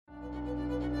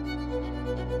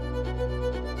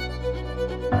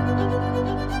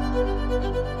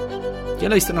Jy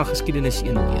luister na Geskiedenis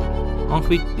 101,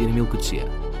 aangebied deur Emile Kutse.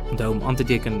 Onthou om aan te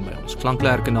teken by ons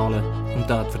klankleerkanale, om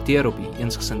te adverteer op die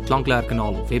Eensgesind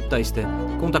klankleerkanaal of webtuiste,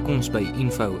 kontak ons by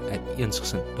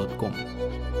info@eensgesind.com.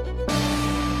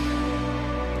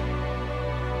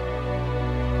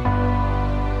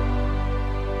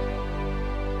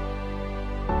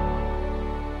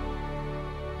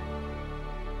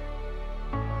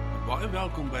 Baie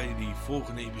welkom by die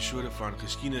volgende episode van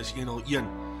Geskiedenis 101.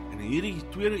 En in hierdie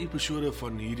tweede episode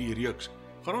van hierdie reeks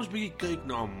gaan ons bietjie kyk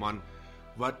na 'n man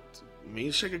wat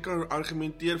mense seker kan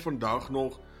argumenteer vandag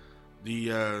nog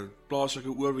die plaaslike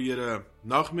owerhede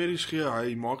nagmerries gee.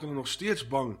 Hy maak hulle nog steeds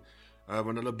bang,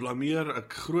 want hulle blameer 'n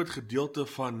groot gedeelte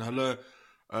van hulle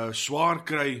swaar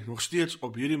kry nog steeds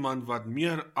op hierdie man wat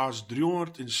meer as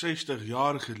 360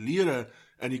 jaar gelede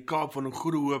in die Kaap van 'n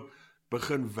Goeie Hoop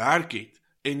begin werk het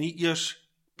en nie eers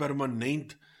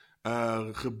permanent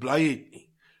gebly het nie.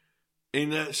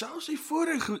 En selfs die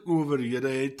vorige owerhede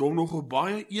het hom nogal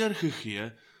baie eer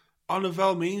gegee,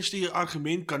 alhoewel mense die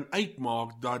argument kan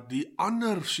uitmaak dat die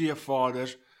ander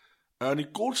seevaders in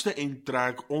die kortste end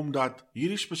trek, omdat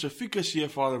hierdie spesifieke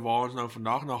seevader waar ons nou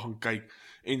vandag na gaan kyk,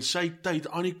 en sy tyd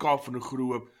aan die Kaap van 'n Goeie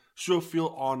Hoop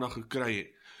soveel aandag gekry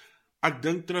het. Ek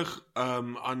dink terug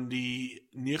aan die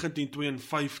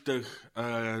 1952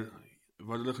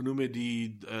 wat hulle genoem het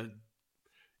die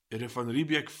van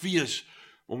Riebeeck fees,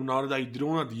 om nadat hy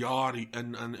 300 jaar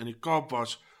in die Kaap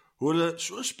was, hoe hulle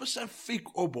so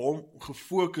spesifiek op hom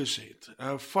gefokus het,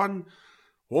 van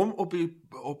hom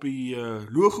op die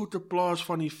logo te plaas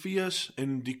van die fees,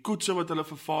 en die koetse wat hulle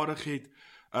vervaardig het,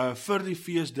 vir die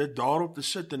fees, dit daarop te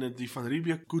sit, en die van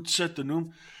Riebeeck koetse te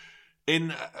noem.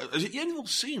 En as jy een wil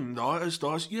sien, daar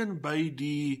is een by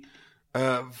die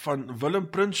van Willem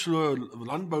Prinsloo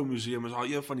Landboumuseum, is daar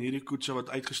een van hierdie koetse wat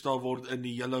uitgestal word in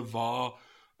die hele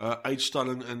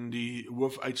uitstalling in die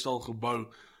hoofuitstalgebou.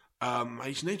 Hy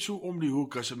is net so om die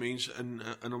hoek as 'n mens in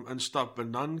hom instap,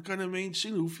 en dan kan 'n mens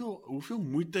sien hoeveel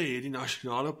moeite het die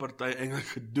Nasionale Party eintlik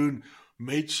gedoen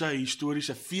met sy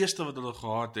historiese feeste wat hulle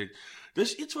gehad het.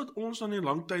 Dis iets wat ons dan in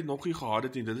lang tyd nog nie gehad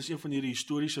het nie. Dit is een van hierdie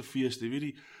historiese feeste. Weet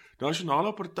die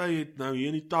Nasionale Party het nou hier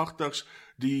in die 80s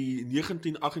die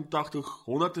 1988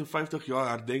 150 jaar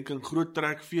herdenking groot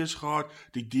trekfees gehad,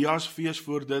 die Dias fees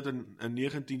voor dit in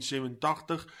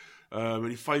 1987, met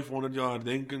die 500 jaar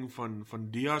herdenking van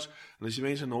Dias. En as die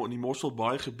mense nou in die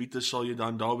Mosselbaai gebiede, sal jy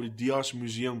dan daar by die Dias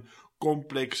Museum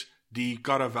kompleks die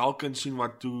karawelken sien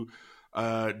wat toe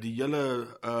die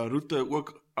hele roete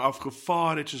ook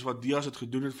afgevaar het, soos wat Dias het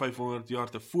gedoen het 500 jaar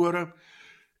tevore.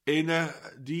 En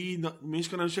die mense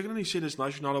kan nou seker nie sê dis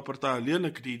Nasionale Party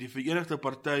alleenlik, die Verenigde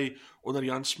Party onder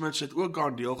Jan Smuts het ook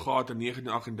aan deel gehad in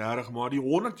 1938, maar die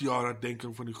 100 jaar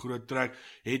herdenking van die groot trek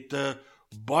het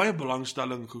baie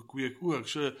belangstelling gekweek ook.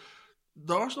 So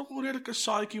daar is nog 'n redelike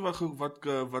saadjie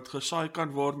wat gesaai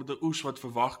kan word met 'n oes wat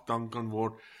verwag dan kan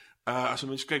word, as 'n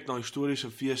mens kyk na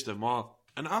historiese feeste. Maar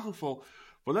in elk geval,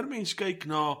 wanneer mens kyk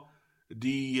na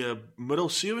die middel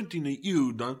 17de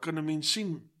eeu, dan kan 'n mens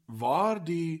sien waar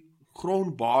die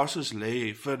grondbasis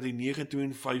lê vir die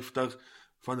 1952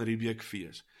 van Riebeeck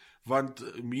fees.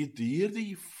 Want met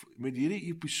hierdie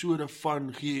episode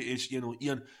van GS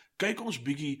 101, kyk ons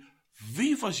bietjie,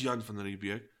 wie was Jan van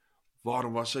Riebeeck?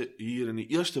 Waarom was hy hier in die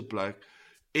eerste plek?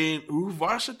 En hoe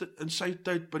was dit in sy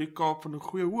tyd by die Kaap van 'n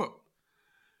Goeie Hoop?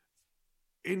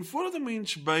 En voordat 'n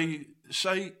mens by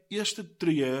sy eerste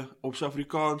tree op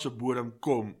Suid-Afrikaanse bodem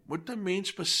kom, moet 'n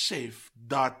mens besef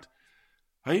dat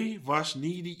hy was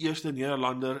nie die eerste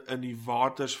Nederlander in die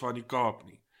waters van die Kaap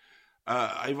nie.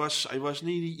 Hy was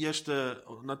nie die eerste,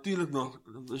 natuurlik nog,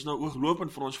 is nou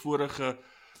ooglopend van ons vorige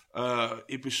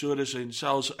episodes en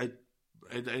selfs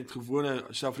uit gewone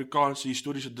Suid-Afrikaanse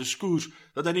historiese diskurs,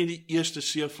 dat hy nie die eerste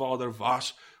seevader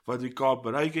was wat die Kaap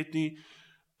bereik het nie,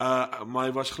 maar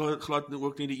hy was glad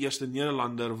ook nie die eerste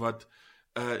Nederlander wat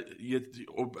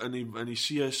in die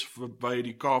sees by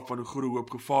die Kaap van 'n Goeie Hoop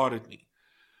gevaar het nie.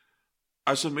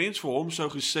 As 'n mens vir hom sou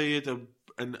gesê het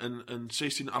in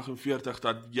 1648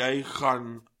 dat jy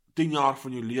gaan 10 jaar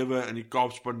van jou lewe in die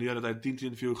Kaap spandeer, dat hy 10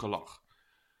 teen vir jou gelag.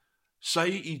 Sy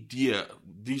idee,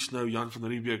 dis nou Jan van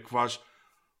Riebeeck, was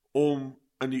om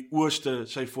in die ooste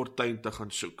sy fortuin te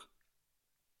gaan soek.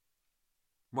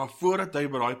 Maar voordat hy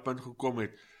by daai punt gekom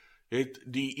het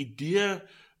die idee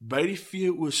by die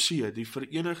VOC, die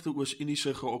Verenigde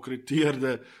Oos-Indiese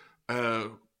geakkrediteerde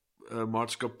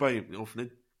maatskappy, of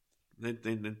net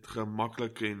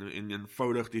gemaklik en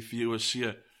eenvoudig die VOC,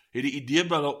 het die idee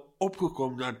by hulle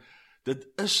opgekom dat dit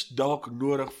is dalk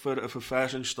nodig vir 'n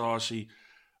verversingsstasie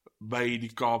by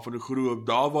die Kaap van 'n Goeie Hoop,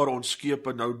 daar waar ons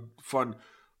skepe nou van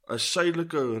 'n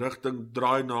suidelike rigting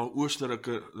draai na 'n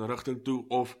oostelike rigting toe,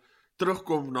 of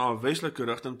terugkom na 'n westelike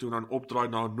rigting toe, en dan opdraai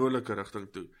na 'n noordelike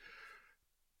rigting toe.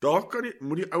 Daar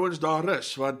moet die ouens daar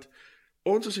rus, want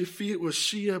ons as die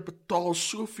VOC betaal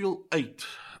soveel uit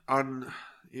aan,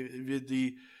 jy weet,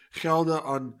 die gelde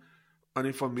aan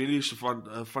die families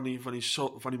van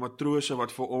die matrose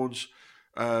wat vir ons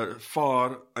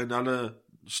vaar, en hulle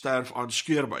sterf aan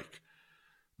skeurbuik.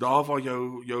 Daar waar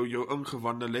jou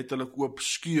ingewande letterlik oop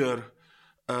skeur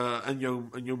in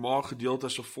jou maaggedeelte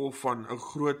as gevolg van 'n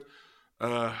groot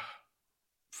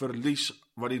verlies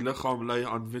wat die liggaam ly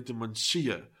aan Vitamiin C.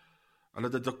 Hulle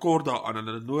het 'n tekort daaraan en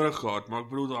hulle het nodig gehad, maar ek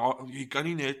bedoel, jy kan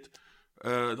nie net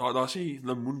daar's nie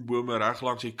lemoenbome reg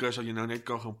langs die kus wat jy nou net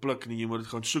kan gaan pluk nie. Jy moet dit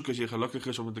gaan soek as jy gelukkig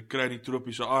is om dit te kry in die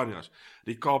tropiese areas.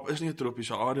 Die Kaap is nie 'n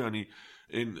tropiese area nie,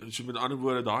 en so met ander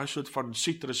woorde, daai soort van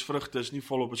sitrusvrugte is nie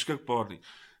volop beskikbaar nie.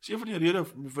 Dis een van die redes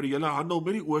vir die hele handel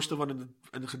met die ooste, want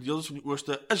in gedeeltes van die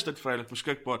ooste is dit vrylik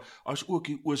beskikbaar, as ook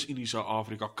die Oos-Indiese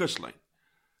Afrika kuslyn.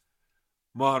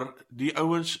 Maar die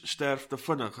ouens sterf te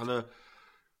vinnig. Hulle,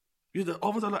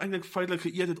 al wat hulle eintlik feitelik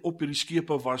geëet het op hierdie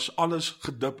skepe was alles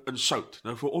gedip in sout.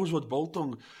 Nou vir ons wat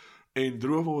biltong en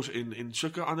droewors en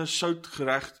sulke ander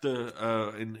soutgeregte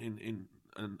en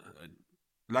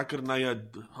lekkernye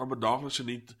daagliks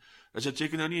geniet, is dit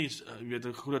seker nou nie, weet,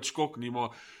 'n groot skok nie, maar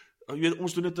weet,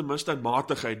 ons doen dit ten minste in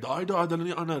matigheid. Daai dae het hulle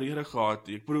nie ander rede gehad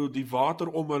nie. Ek bedoel, die water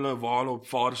om hulle waar hulle op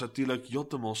vaar is natuurlik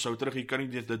heeltemal souterig. Jy kan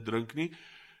nie dit drink nie.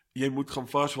 Jy moet gaan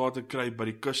vars water kry by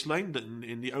die kuslyn,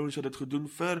 en die ouens het dit gedoen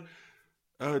vir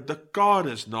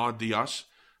dekades na Dias.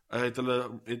 Het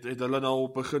hulle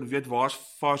nou begin weet waar's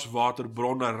vars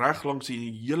waterbronne reg langs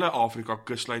die hele Afrika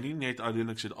kuslyn, nie net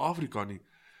alleenlik Suid-Afrika nie.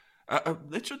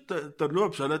 Net so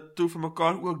terloops, hulle het toe vir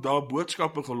mekaar ook daar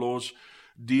boodskappe gelos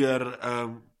deur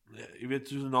jy weet,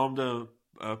 sogenaamde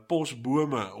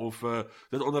posbome, of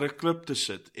dit onder 'n klip te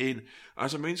sit. En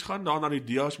as 'n mens gaan daar na die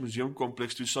Dias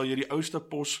Museumkompleks toe, sal jy die ouste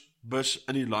posbus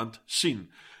in die land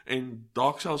sien. En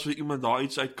dalk selfs vir iemand daar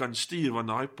iets uit kan stuur, want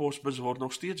daai posbus word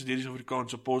nog steeds deur die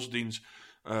Suid-Afrikaanse Posdiens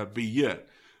beheer.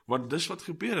 Want dis wat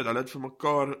gebeur het, hulle het vir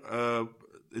mekaar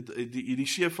die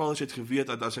seevaarders het geweet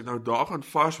dat as ek nou daar gaan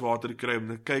vars water kry om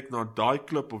te kyk na daai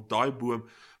klip of daai boom,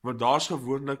 want daar's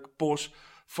gewoonlik pos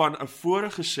van 'n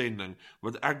vorige sending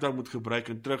wat ek dan moet gebruik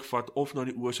en terugvat of na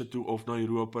die Ooste toe of na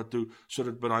Europa toe,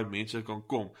 sodat by daai mense kan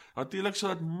kom. Natuurlik sal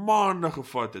dit maande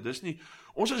gevat het. Dis nie,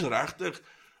 ons is regtig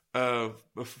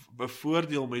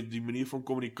bevoordeel met die manier van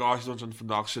kommunikasie wat ons in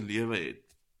vandag se lewe het.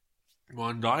 Maar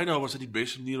in daai dae was dit die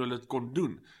beste manier hoe hulle dit kon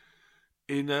doen.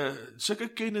 En sulke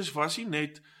kennis was nie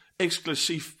net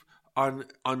eksklusief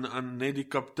aan net die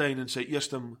kaptein en sy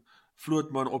eerste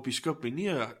vlootman op die skip nie.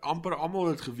 Nee, amper almal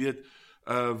het geweet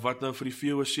wat nou vir die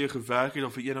VOC gewerk het,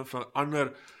 of vir een of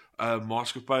ander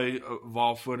maatskappy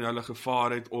waarvoor hulle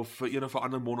gevaar het, of vir een of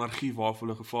ander monargie waarvoor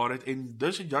hulle gevaar het. En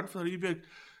dis het Jan van Riebeeck,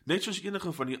 net soos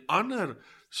enige van die ander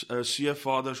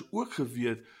seevaarders ook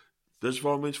geweet, dis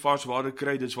waar mens vars water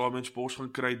kry, dis waar mens pos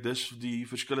gaan kry, dis die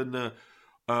verskillende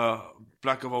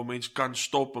plekke waar mens kan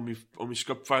stop om die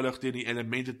skip veilig teen die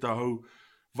elemente te hou,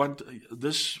 want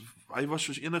hy was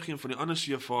soos enige een van die ander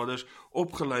seevaarders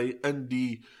opgelei in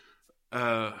die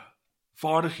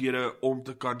vaardighede om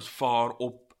te kan vaar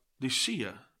op die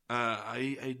see.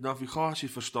 Hy het navigasie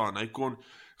verstaan, hy kon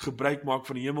gebruik maak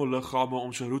van die hemelliggame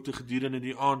om sy roete gedurende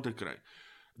die aand te kry.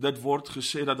 Dit word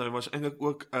gesê dat hy was eintlik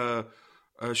ook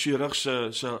chirurg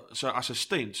sy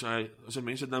assistent. As die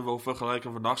mense dit nou wil vergelyk,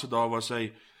 en vandag se dae was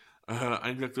hy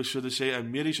eintlik so te sê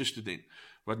 'n mediese student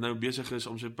wat nou besig is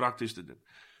om sy prakties te doen.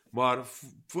 Maar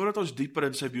voordat ons dieper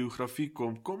in sy biografie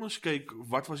kom ons kyk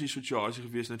wat was die situasie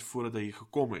gewees net voordat hy hier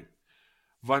gekom het.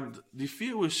 Want die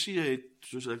VOC het,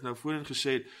 soos ek nou voorheen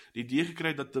gesê het, die idee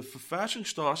gekry dat die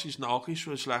verversingsstasies nou nie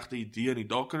so 'n slegte idee nie.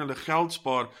 Daar kan hulle geld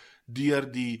spaar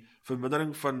deur die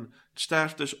vermindering van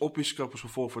sterftes op die skip as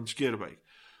gevolg van skeurbuik.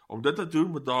 Om dit te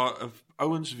doen moet daar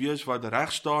ouens wees wat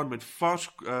reg staan met vars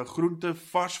groente,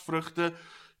 vars vrugte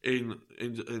en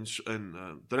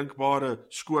drinkbare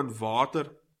skoon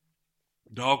water,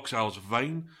 dalk selfs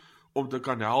wyn, om te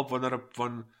kan help wanneer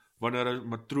 'n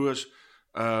matroos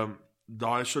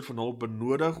daai soort van hulp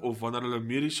benodig, of wanneer hulle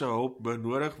mediese hulp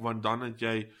benodig, want dan het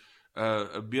jy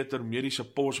 'n beter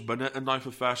mediese pos binne in daai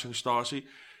verversingsstasie.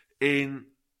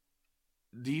 En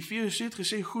die VOC het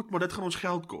gesê, goed, maar dit gaan ons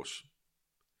geld kos.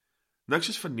 Niks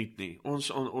is verniet nie.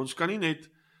 Ons kan nie net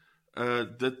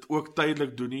dit ook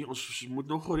tydelik doen nie. Ons moet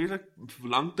nog redelik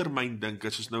langtermyn dink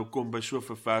as ons nou kom by so 'n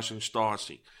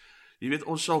verversingsstasie. Jy weet,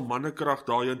 ons sal mannekrag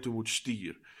daarheen toe moet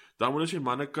stuur. Dan moet ons die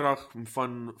mannekrag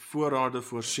van voorrade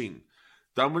voorsien.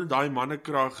 Dan moet daai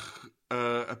mannekrag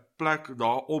 'n plek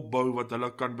daar opbou wat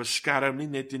hulle kan beskerm, nie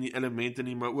net teen die elemente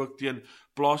nie, maar ook teen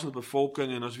plaaslike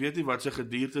bevolking, en ons weet nie wat se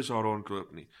gediertes daar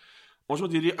rondloop nie. Ons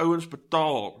moet hierdie ouens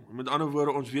betaal. Met ander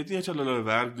woorde, ons weet nie eens hulle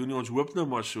werk doen nie, ons hoop nou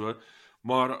maar so,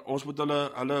 maar ons moet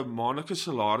hulle maandelikse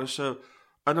salarisse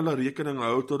in hulle rekening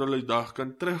hou tot hulle die dag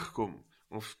kan terugkom,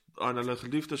 of aan hulle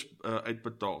geliefdes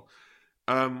uitbetaal.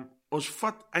 Ons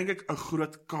vat eintlik 'n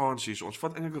groot kansies, ons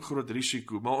vat eintlik 'n groot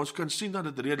risiko, maar ons kan sien dat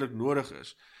dit redelik nodig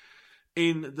is.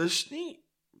 En dis nie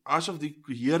asof die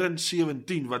Here in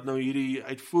 17 wat nou hierdie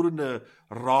uitvoerende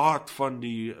raad van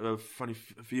die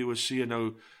VOC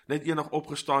nou net enig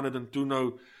opgestaan het en toe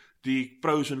nou die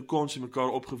pros en cons in mekaar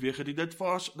opgeweeg het.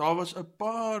 Daar was 'n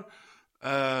paar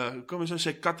kom ons nou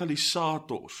sê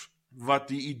katalysators wat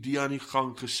die idee aan die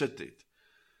gang gesit het.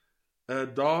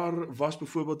 Daar was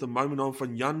byvoorbeeld 'n man met naam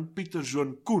van Jan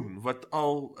Pieterszoon Koen wat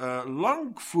al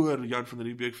lank voor Jan van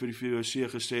Riebeeck vir die VOC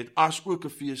gesê het, as ook 'n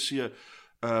VOC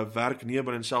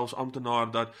werknemer en selfs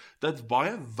amptenaar, dat dit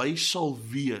baie wys sal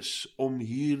wees om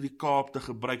hier die Kaap te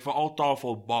gebruik, veral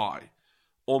Tafelbaai,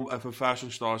 om 'n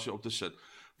verversingsstasie op te sit.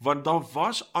 Want daar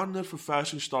was ander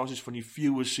verversingsstasies van die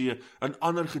VOC in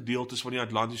ander gedeeltes van die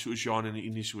Atlantiese Oseaan en die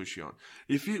Indiese Oseaan.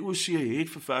 Die VOC het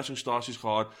verversingsstasies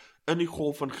gehad in die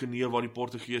Golf van Guinea waar die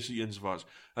Portugese eens was.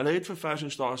 Hulle het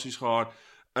verversingsstasies gehad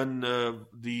in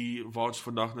waar ons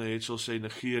vandag nou het, sal sê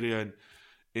Nigeria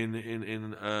en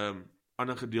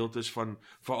ander gedeeltes van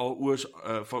veral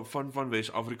van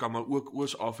Wes-Afrika, maar ook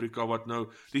Oos-Afrika wat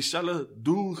nou dieselfde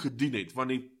doel gedien het,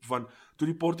 van toe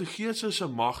die Portugese se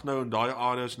mag nou in daai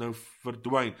areas nou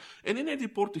verdwyn. En nie net die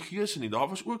Portugese nie, daar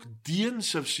was ook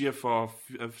Deense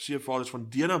seevaders van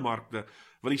Denemarke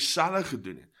wat dieselfde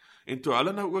gedoen het. En toe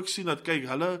hulle nou ook sien dat kyk,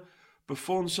 hulle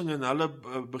befondsing en hulle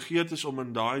begeertes om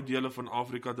in daai dele van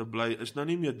Afrika te bly is nou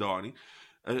nie meer daar nie.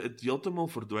 Het heeltemal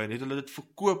verdwyn, het hulle dit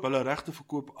verkoop, hulle regte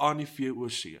verkoop aan die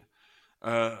VOC,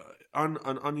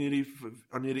 aan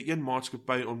hierdie een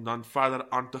maatskappy om dan verder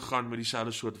aan te gaan met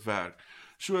dieselfde soort werk.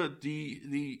 So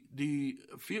die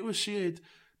VOC het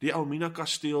die Elmina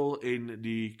kasteel en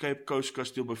die Cape Coast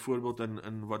kasteel byvoorbeeld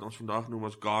in wat ons vandag noem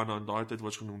as Ghana, en daai tyd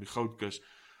was genoem die Goudkus,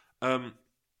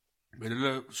 met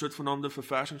hulle soort vanaamde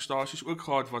verversingsstasies ook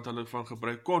gehad wat hulle van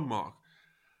gebruik kon maak.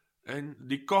 En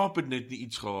die Kaap het net nie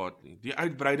iets gehad nie. Die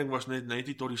uitbreiding was net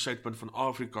nie tot die suidpunt van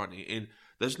Afrika nie. En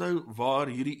dis nou waar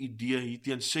hierdie idee hier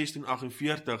teen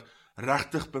 1648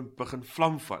 regtig begin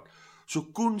vlam vat.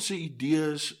 So Koen se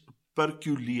idees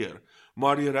perkuleer,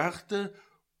 maar die regte,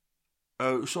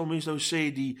 sal mens nou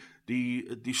sê,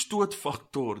 die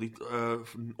stootfaktor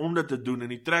om dit te doen en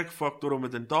die trekfaktor om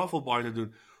dit in Tafelbaai te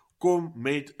doen, kom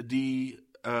met die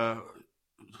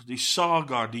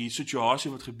saga, die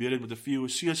situasie wat gebeur het met 'n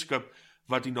VOC-skip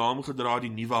wat die naam gedra die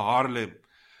Nuwe Haarlem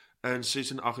in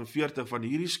 1648. Van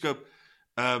hierdie skip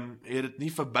het dit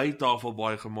nie verby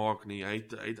Tafelbaai gemaak nie. Hy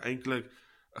het eintlik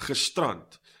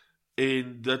gestrand.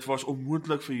 En dit was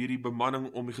onmoontlik vir hierdie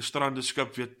bemanning om die gestrande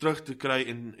skip weer terug te kry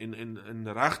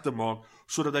en reg te maak,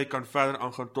 sodat hy kan verder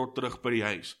aangaan tot terug by die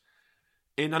huis.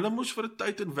 En hulle moes vir 'n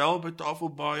tyd en wel by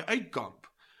Tafelbaai uitkamp.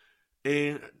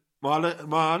 Maar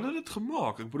hulle het dit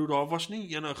gemaak. Ek bedoel, daar was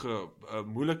nie enige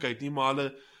moeilikheid nie, maar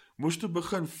hulle moes toe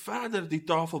begin verder die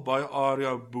Tafelbaai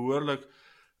area behoorlik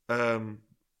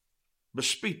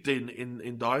bespied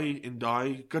en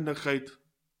daai kundigheid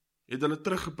het hulle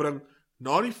teruggebring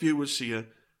na die VOC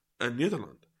in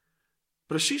Nederland.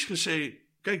 Presies gesê,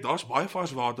 kyk, daar's baie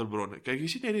vars waterbronne. Kyk, jy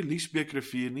sien net die Liesbeek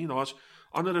rivier nie, daar's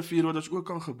ander riviere wat ons ook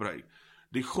kan gebruik.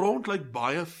 Die grond lyk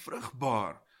baie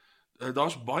vrugbaar.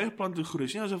 Daar's baie plante groei.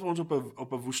 Dis nie asof ons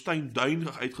op 'n woestynduin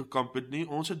uitgekamp het nie.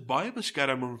 Ons het baie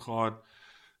beskerming gehad.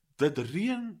 Dit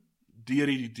reën deur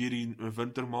die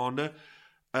wintermaande.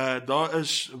 Daar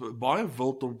is baie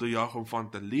wild om te jag om van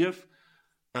te leef.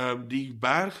 Die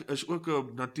berg is ook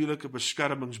 'n natuurlike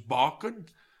beskermingsbaken.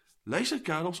 Luister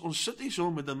kerels, ons sit hier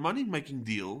so met 'n money making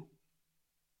deal.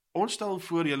 Ons stel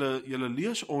voor, julle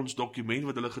lees ons dokument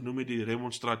wat hulle genoem het die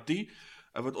remonstratie,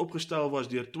 wat opgestel was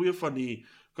deur twee van die,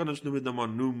 kan ons noem dit nou maar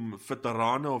noem,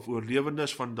 veterane of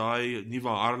oorlewendes van daai Nuwe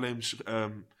Haarlem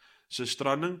se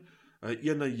stranding.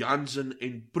 Ene Jansen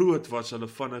en Proot was hulle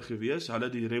vanne gewees. Hulle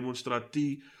die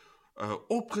remonstratie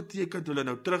opgeteken toe hulle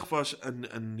nou terug was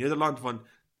in Nederland, want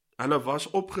hulle was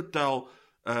opgetel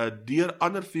deur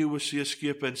ander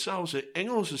VOC-skepe en selfs 'n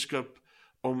Engelse skip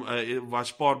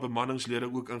was paar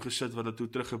bemanningslede ook ingesit wat dit toe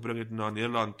teruggebring het na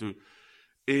Nederland toe.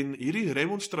 En hierdie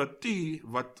remonstratie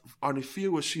wat aan die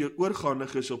VOC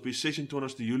oorgehandig is op die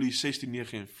 26 Julie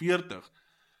 1649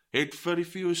 het vir die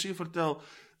VOC vertel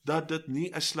dat dit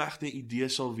nie 'n slegte idee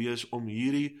sal wees om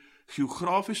hierdie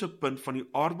geografiese punt van die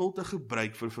aardbol te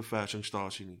gebruik vir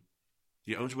verversingsstasie nie.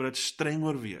 Die ouens moet dit streng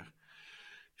oorweeg.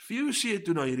 Die VOC het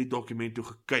toe na hierdie dokument toe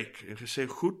gekyk en gesê,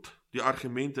 goed, die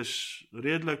argument is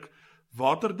redelik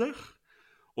waterdig,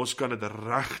 ons kan dit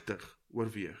regtig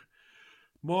oorweeg.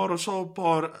 Maar ons sal 'n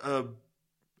paar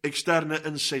eksterne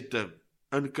insette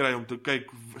inkry om te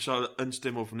kyk, sal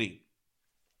instem of nie.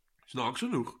 Snaaks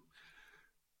genoeg,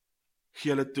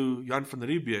 gee hulle toe Jan van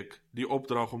Riebeeck die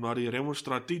opdrag om na die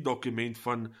remonstratiedokument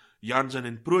van Jansen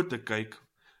en Pro te kyk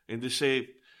en te sê,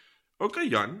 okay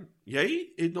Jan,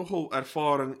 jy het nogal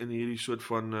ervaring in hierdie soort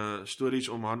van stories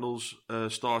om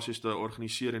handelsstasies te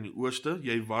organiseer in die ooste.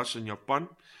 Jy was in Japan,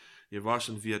 jy was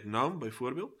in Vietnam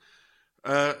byvoorbeeld.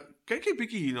 Kyk jy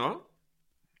bietjie hierna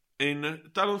en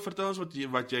vertel ons wat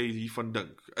jy hiervan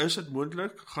dink. Is dit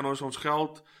moontlik? Gaan ons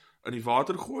geld in die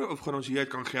water gooi of gaan ons hieruit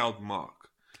kan geld maak?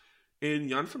 En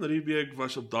Jan van Riebeeck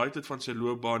was op daai tyd van sy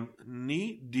loopbaan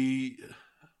nie die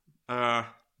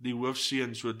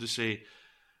hoofseun, so te sê,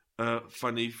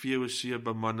 van die VOC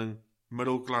bemanning,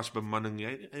 middelklas bemanning.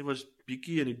 Hy was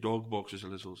bietjie in die dogbox, soos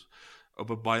hulle sal op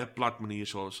 'n baie plat manier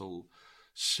sal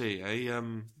sê. Hy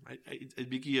het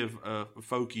bietjie 'n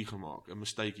foutjie gemaak, 'n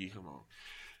mistakeie gemaak.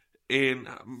 En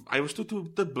hy was te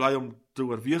bly om te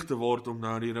oorweeg te word om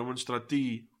na die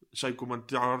remonstratie sy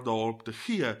kommentaar daarop te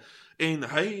gee. En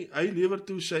hy lewer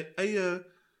toe sy eie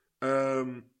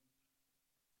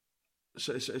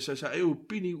sy eie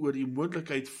opinie oor die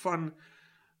moontlikheid van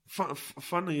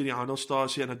hierdie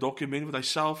handelsstasie in 'n dokument wat hy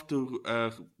self toe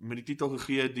met die titel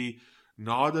gegee, die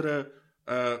nadere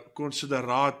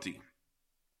consideratie,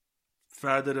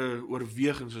 verdere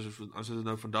oorwegings, as dit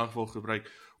nou vandag wil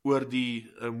gebruik, oor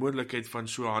die moontlikheid van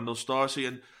so 'n handelsstasie.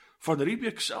 En Van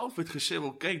Riebeeck self het gesê,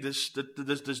 wel kyk,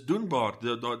 dit is doenbaar,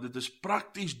 dit is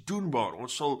prakties doenbaar,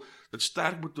 ons sal dit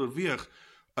sterk moet oorweeg,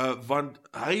 want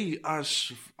hy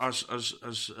as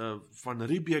Van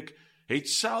Riebeeck het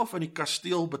self in die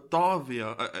kasteel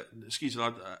Batavia,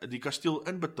 die kasteel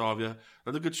in Batavia,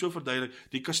 laat ek dit so verduidelik,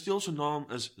 die kasteel se naam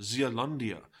is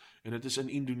Zeelandia, en dit is in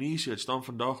Indonesië, het staan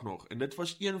vandag nog, en dit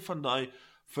was een van die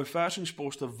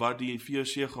verversingsposte wat die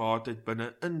VOC gehad het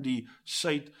binne in die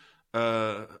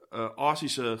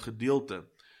Suid-Asiese gedeelte.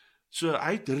 So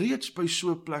hy het reeds by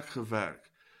so 'n plek gewerk,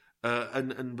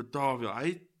 in Batavia.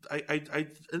 Hy het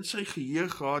in sy geheue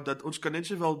gehad dat ons kan net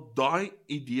sowel daai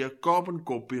idee carbon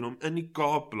copy en hom in die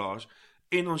Kaap plaas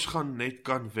en ons gaan net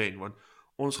kan wen, want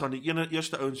ons gaan die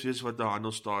eerste ouens wees wat 'n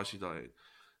handelsstasie daar het.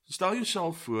 Stel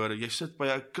jouself voor, jy sit by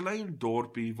 'n klein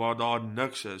dorpie waar daar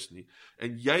niks is nie,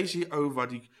 en jy is die ou wat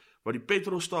die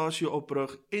petrolstasie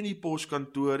oprig, en die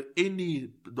poskantoor, en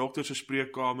die dokter se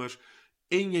spreekkamers,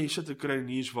 en jy sit 'n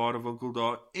kruinierswarewinkel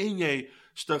daar, en jy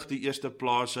stig die eerste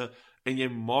plase, en jy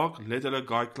maak letterlik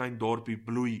daai klein dorpie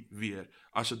bloei weer.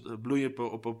 As dit bloei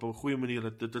op 'n goeie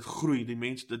manier, dit groei,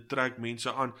 dit trek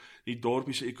mense aan, die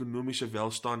dorpie se ekonomiese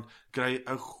welstand kry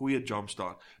 'n goeie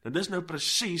jumpstart. Nou dis nou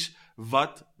presies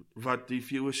wat die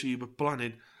VOC beplan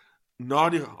het na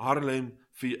die Haarlem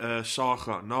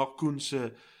saga, na Koen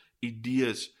se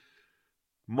idees.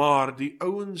 Maar die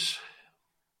ouens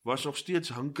was nog steeds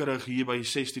hinkerig hier by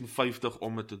 1650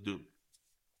 om dit te doen.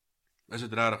 Is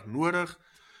dit regtig nodig?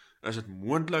 Is dit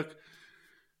moontlik?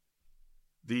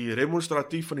 Die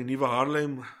remonstratief van die Nuwe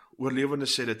Haarlem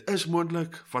oorlewendes sê dit is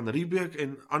moontlik. Van Riebeeck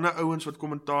en ander ouens wat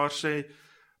kommentaar sê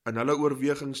in hulle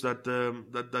oorwegings dat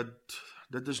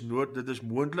dit is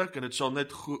moontlik en dit sal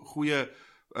net goeie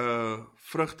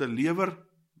vrugte lewer,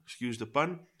 excuse the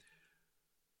pun.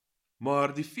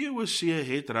 Maar die VOC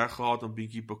het reg gehad om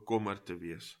bietjie bekommerd te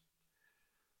wees.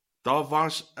 Daar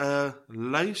was 'n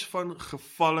lys van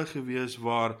gevalle gewees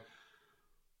waar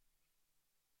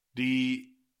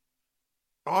die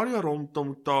area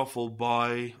rondom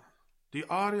Tafelbaai, die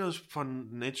areas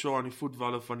van net so aan die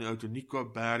voetwalle van die Outeniqua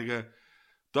berge,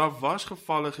 daar was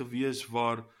gevalle gewees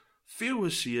waar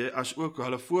VOC as ook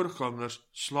hulle voorgangers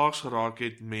slaags geraak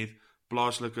het met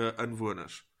plaaslike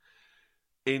inwoners.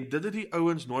 En dit het die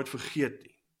ouens nooit vergeet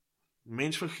nie.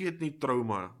 Mens vergeet nie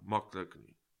trauma maklik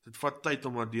nie. Dit vat tyd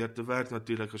om deur te werk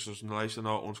natuurlik as ons luister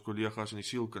na ons kollegas in die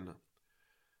sielkunde.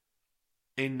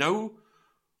 En nou,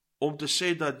 om te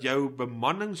sê dat jou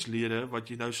bemanningslede, wat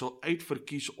jy nou sal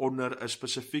uitverkies onder 'n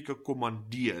spesifieke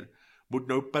kommandeer, moet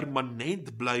nou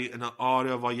permanent bly in 'n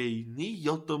area waar jy nie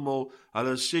heeltemal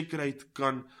hulle sekerheid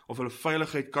kan, of hulle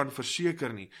veiligheid kan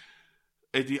verseker nie,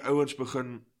 het die ouens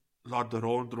begin laat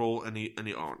rondrol in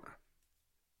die aande.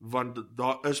 Want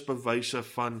daar is bewyse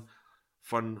van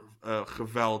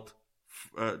geweld,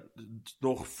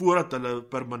 nog voordat hulle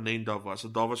permanent daar was.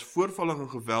 Daar was voorvallig en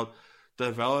geweld,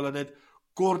 terwyl hulle net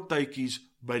kort tydjies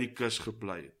by die kus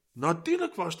gebly het.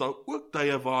 Natuurlik was daar ook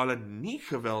tye waar hulle nie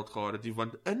geweld gehad het nie,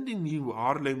 want in die Nuwe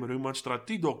Haarlem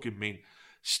remonstratie dokument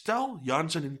stel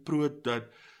Jansen en Proot dat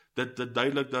dit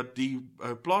duidelik dat die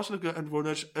plaaslike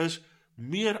inwoners is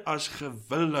meer as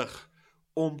gewillig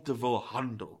om te wil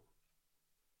handel.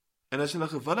 En as hulle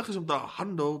gewillig is om te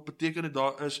handel, beteken dit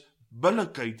daar is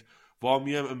billikheid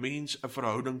waarmee 'n mens 'n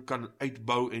verhouding kan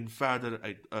uitbou en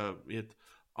verder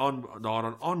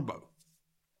daaraan aanbou.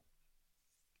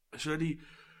 So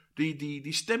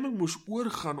die stemming moes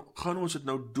oorgaan, gaan ons dit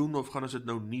nou doen of gaan ons dit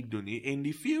nou nie doen nie, en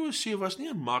die VOC was nie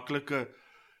 'n maklike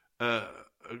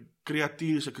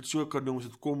kreatuur, as ek het so kan noem, as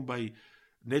dit kom by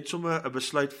net sommer 'n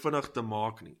besluit vinnig te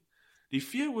maak nie. Die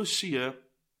VOC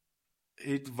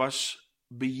was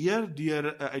beheer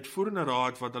deur 'n uitvoerende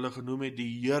raad wat hulle genoem het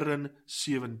die Heren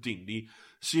 17, die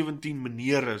 17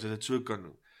 menere, as dit so kan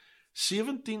noem.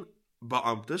 17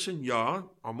 beamptes, en ja,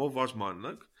 almal was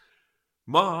manlik,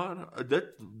 maar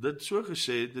dit so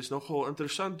gesê, dit is nogal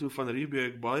interessant hoe Van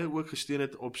Riebeeck baie ook gesteun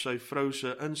het op sy vrou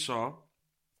se insaag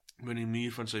met die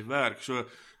manier van sy werk. So,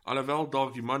 alhoewel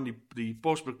dalk die man die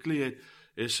pos beklee het,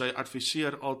 is sy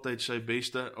adviseer altyd sy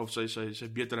beste, of sy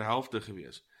betere helfte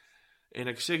gewees. En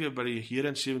ek seker by die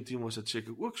Heren 17 was dit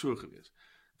seker ook so gewees,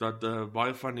 dat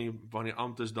baie van die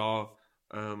amptes daar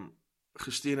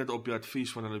gesteun het op die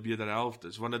advies van hulle betere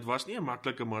helftes, want dit was nie 'n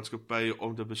maklike maatskappy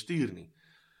om te bestuur nie.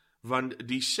 Want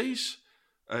die 6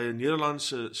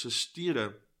 Nederlandse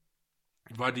stede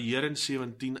wat die Heren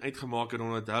 17 uitgemaak het,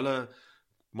 omdat hulle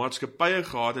maatskappye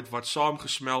gehad het wat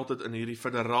saamgesmelt het in hierdie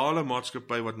federale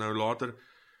maatskappy wat nou later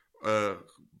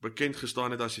bekend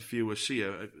gestaan het as die VOC,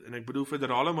 en ek bedoel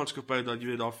federale maatskappy, dat jy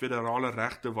weet daar federale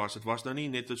regte was, dit was nou nie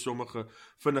net 'n sommige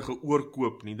vinnige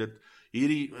oorkoop nie,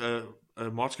 hierdie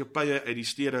maatskappye uit die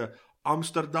stede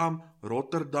Amsterdam,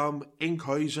 Rotterdam,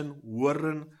 Enkhuizen,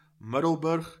 Hoorn,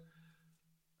 Middelburg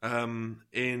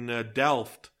en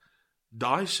Delft,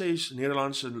 daai 6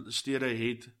 Nederlandse stede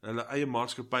het hulle eie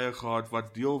maatskappye gehad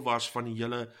wat deel was van die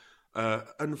hele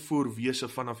invoerwese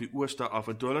vanaf die ooste af,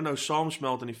 en toe hulle nou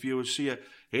saamsmelt in die VOC,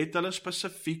 het hulle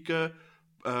spesifieke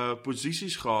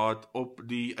posisies gehad op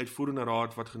die uitvoerende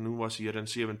raad wat genoem was hier in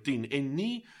 17, en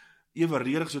nie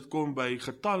evenredig as dit kom by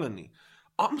getalle nie.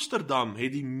 Amsterdam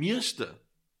het die meeste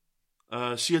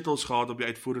setels gehad op die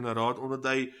uitvoerende raad, omdat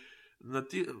hy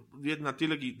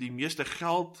natuurlik die meeste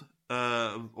geld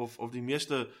of die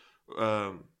meeste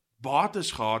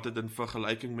bates gehad het in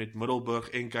vergelyking met Middelburg,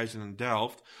 Enkhuizen en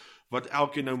Delft, wat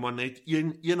elkeen nou maar net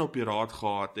een op die raad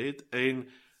gehad het, en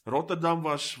Rotterdam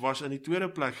was in die tweede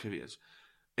plek gewees.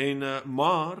 En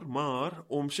maar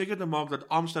om seker te maak dat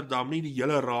Amsterdam nie die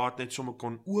hele raad net sommer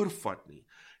kon oorvat nie,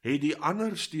 het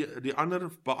die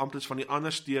ander beamptes van die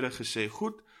ander stede gesê,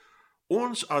 goed,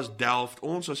 ons as Delft,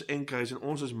 ons as Enkhuizen,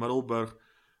 ons as Middelburg,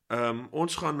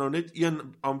 ons gaan nou net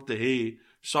een ampte hê,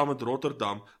 saam met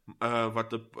Rotterdam,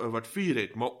 wat 4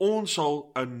 het, maar ons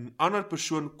sal 'n ander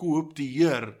persoon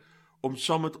koopteer om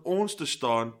saam met ons te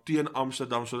staan teen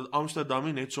Amsterdam, sodat Amsterdam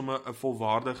nie net sommer 'n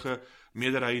volwaardige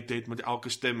meerderheid het met elke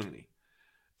stemming nie.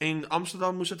 En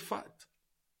Amsterdam moes dit vat.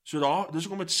 So dis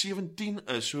hoekom dit 17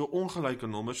 is, so 'n ongelyke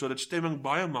nommer, sodat stemming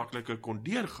baie makliker kon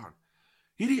deurgaan.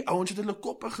 Hierdie ouens het hulle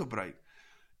koppe gebruik,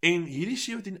 en hierdie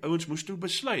 17 ouens moes toe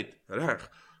besluit,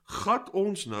 reg, gaan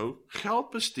ons nou geld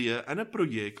bestee in 'n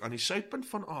projek aan die suidpunt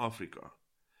van Afrika,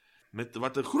 met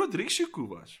wat 'n groot risiko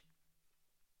was,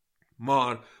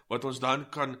 maar wat ons dan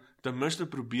kan ten minste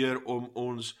probeer om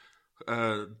ons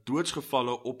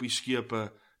doodsgevalle op die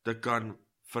skepe te kan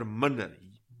verminder,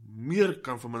 meer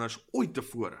kan verminder as ooit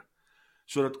tevore,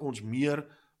 sodat ons meer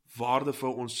waarde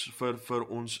vir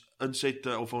ons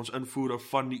insette of ons invoere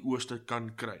van die ooste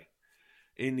kan kry.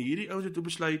 En hierdie ouens het toe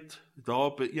besluit, daar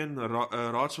op 'n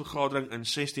raadsvergadering in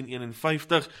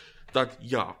 1651, dat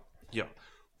ja,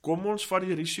 kom ons vat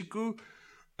die risiko,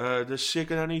 dis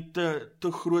seker nou nie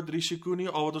te groot risiko nie,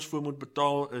 al wat ons voor moet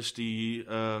betaal is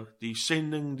die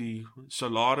sending, die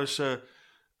salarisse,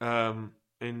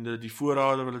 en die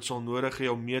voorrade wat het sal nodig hê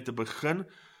om mee te begin.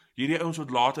 Hierdie ouens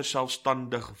moet later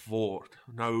selfstandig word.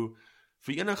 Nou,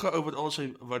 vir enige ou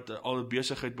wat al 'n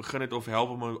besigheid begin het of help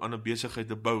om 'n ander besigheid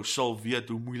te bou, sal weet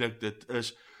hoe moeilik dit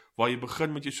is, waar jy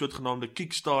begin met jou soortgenaamde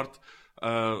kickstart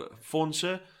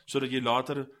fondse, sodat jy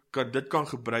later dit kan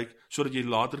gebruik, sodat jy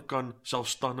later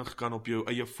selfstandig kan op jou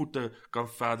eie voete kan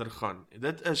verder gaan.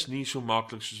 Dit is nie so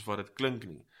maklik soos wat dit klink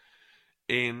nie.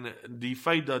 En die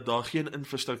feit dat daar geen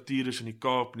infrastruktuur is in die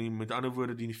Kaap nie, met ander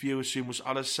woorde, die VOC moes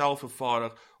alles self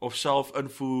vervaardig of self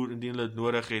invoer indien hulle dit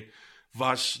nodig het,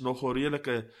 was nog 'n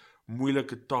redelike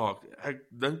moeilike taak. Ek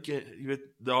dink jy weet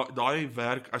daai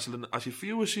werk, as die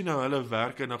VOC nou hulle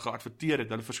werke nou geadverteer het,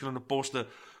 hulle verskillende poste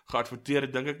geadverteer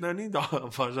het, dink ek nou nie daar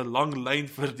was 'n lang lyn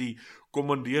vir die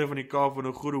kommandeur van die Kaap van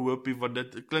 'n goeie hoopie, want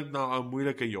dit klink na 'n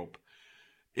moeilike job.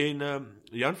 En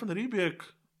Jan van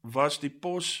Riebeeck was die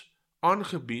pos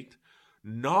aangebied,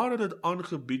 nadat het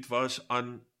aangebied was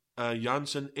aan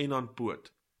Jansen en aan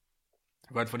Poot,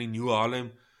 wat van die New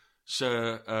Harlem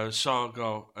se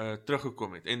saga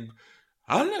teruggekom het. En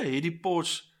hulle het die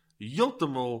pos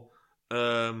heeltemal,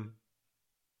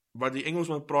 wat die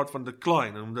Engelsman praat van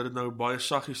decline, omdat het nou baie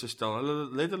saggies te stel, hulle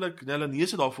letterlik, hulle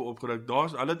neus het daarvoor opgedruk,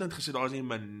 hulle het net gesê, daar is nie 'n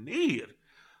manier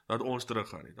dat ons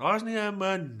teruggaan nie, daar is nie 'n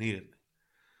manier nie.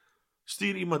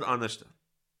 Stuur iemand anderste.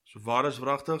 So waar is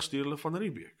wragtig, stuur hulle van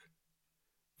Riebeeck.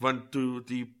 Want toe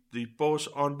die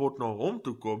pos aanbod na hom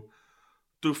toe kom,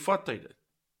 toe vat hy dit.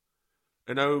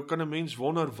 En nou kan 'n mens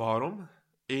wonder waarom,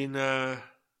 en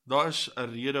daar is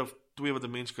 'n rede of twee wat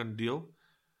 'n mens kan deel,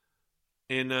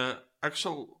 en ek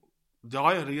sal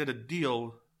daai rede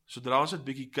deel, sodra ons het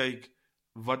bietjie kyk,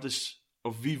 wat is,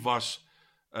 of wie was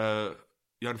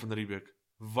Jan van Riebeeck,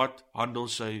 wat handel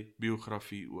sy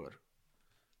biografie oor.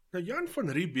 Nou Jan van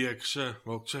Riebeeck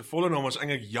sy volle naam was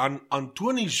eintlik Jan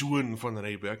Antoni Zoon van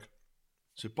Riebeeck.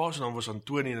 Sy pa se naam was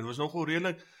Antoni, en dit was nogal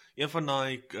redelik een van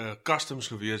daai customs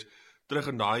gewees terug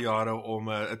in daai jare om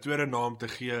 'n tweede naam te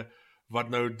gee wat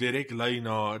nou direk lei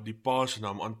na die pa se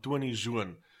naam, Antoni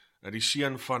Zoon. Die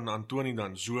seun van Antoni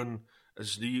dan, Zoon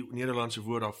is die Nederlandse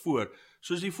woord daarvoor.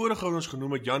 Soos die vorige ons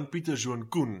genoem het, Jan Pieter Zoon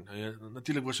Koen.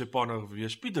 Natuurlik was sy pa nou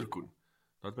gewees Pieter Koen.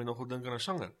 Dat my nogal dink aan 'n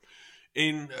sanger.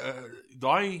 En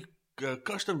daai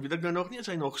custom, weet ek nou nog nie, as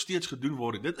hy nog steeds gedoen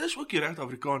word. Dit is ook die regte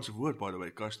Afrikaanse woord, by the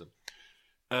way, custom.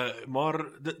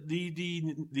 Maar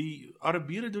die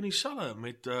Arabiere doen dieselfde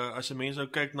met, as 'n mens nou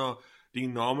kyk na die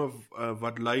name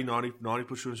wat lei na die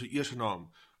persoon se eerste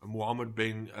naam, Mohammed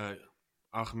ben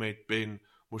Ahmed ben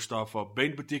Mustafa,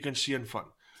 ben beteken seun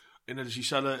van, en dit is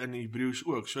dieselfde in Hebreëus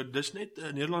ook, so dis net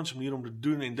 'n Nederlandse manier om te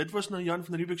doen, en dit was nou Jan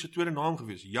van Riebeeck se tweede naam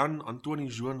gewees, Jan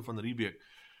Antoni Zoon van Riebeeck.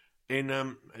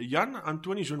 En Jan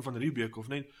Antoni Zoon van Riebeeck, of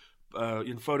net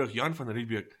eenvoudig Jan van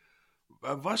Riebeeck,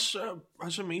 was,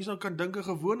 as 'n mens nou kan dink, 'n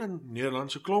gewone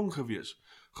Nederlandse klonk gewees.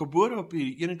 Gebore op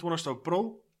die 21ste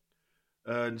April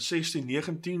in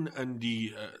 1619 in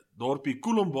die dorpie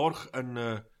Koelenborg in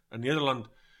Nederland.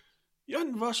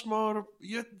 Jan was maar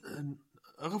 'n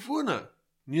gewone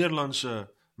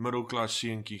Nederlandse middelklas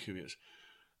seentjie gewees.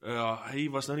 Hy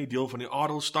was nou nie deel van die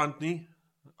adelstand nie.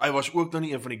 Hy was ook dan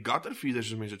nie een van die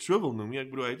gutterfeeders, as mense dit so wil noem nie. Ek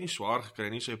bedoel, hy het nie swaar gekry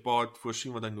nie. Sy pa het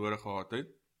voorsien wat hy nodig gehad het.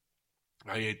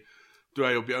 Hy het, toe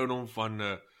hy op die ouderdom van,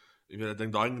 ek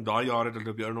dink daai jare het hy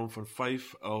op die ouderdom van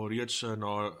 5 al reeds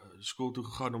na skool toe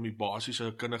gegaan om die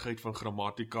basiese kundigheid van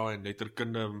grammatika en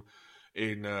letterkunde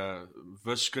en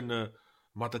wiskunde,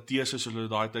 matatese, soos hulle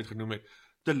daai tyd genoem het,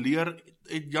 te leer.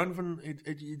 Het Jan van,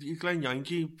 het die klein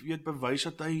jantjie, weet, bewys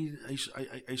dat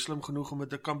hy slim genoeg om dit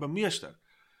te kan bemeester.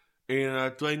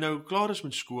 En toe hy nou klaar is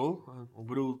met skool, ek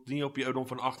bedoel, nie op die ouderdom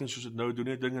van 18 soos het nou doen,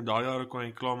 die ding in daai jare kon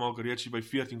hy klaarmaak reeds by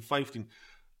 14, 15,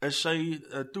 is hy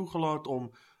toegelaat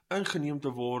om ingeneem te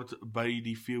word by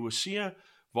die VOC,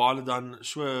 waar hulle dan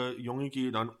so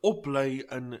jongetjie dan oplei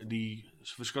in die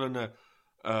verskillende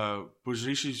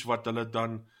posisies wat hulle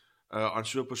dan aan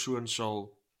so 'n persoon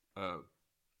sal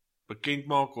bekend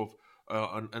maak of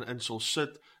in sal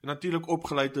sit, en natuurlik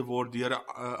opgeleid te word deur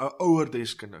 'n ouer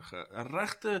deskundige, 'n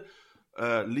regte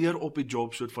leer op die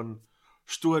job soort van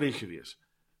storie gewees.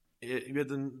 Jy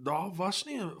weet, en daar was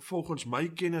nie volgens my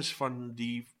kennis van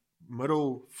die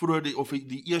of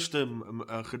die eerste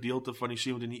gedeelte van die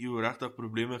 17de eeu regtig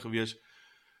probleme gewees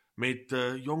met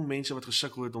jong mense wat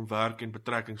gesukkel het om werk en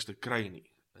betrekkings te kry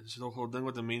nie. Dit is nogal 'n ding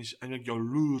wat 'n mens eintlik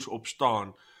jaloers op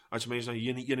staan as mense nou hier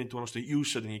in die 21ste eeu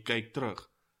sit en jy kyk terug.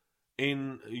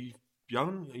 En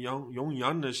jong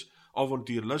Jan is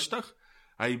avontuurlustig.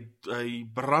 Hy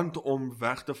brand om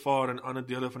weg te vaar in ander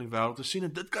dele van die wêreld te sien,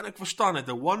 en dit kan ek verstaan, het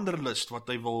 'n wanderlust wat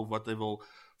hy wil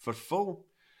vervul.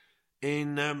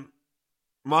 En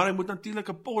maar hy moet natuurlik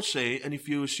 'n pos hê in die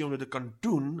VOC om dit te kan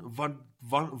doen, want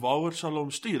waaroor sal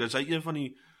hom stuur? As hy een van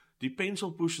die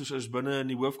pencil pushers is binne in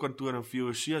die hoofkantoor in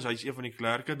VOC, as hy is een van die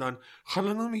klerke, dan gaan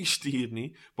hulle hom nie stuur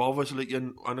nie, behalwe as hulle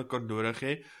een ander kan nodig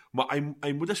hê, maar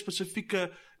hy moet 'n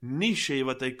spesifieke niche hê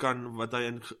wat hy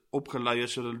in opgelei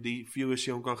is, sodat die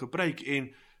VOC hom kan gebruik,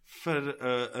 en vir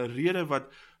 'n rede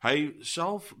wat hy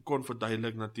self kon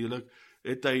verduidelik natuurlik,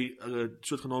 het hy 'n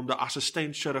soortgenaamde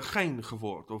assistent chirurgyn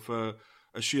geword, of 'n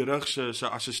chirurg se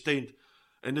assistent,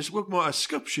 en dis ook maar 'n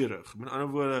skipchirurg. Met ander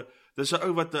woorde, dis 'n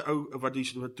ou wat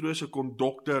die matrose kon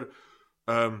dokter,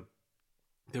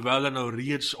 terwyl hy nou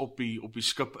reeds op die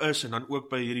skip is, en dan ook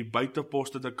by hierdie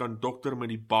buiteposte te kan dokter met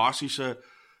die basiese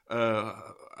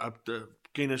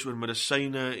kennis oor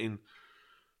medisyne, en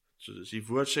soos die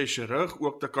woord sê, chirurg,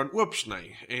 ook te kan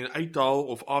oopsny en uithaal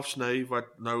of afsny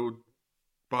wat nou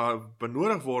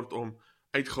benodig word om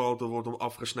uitgehaal te word, om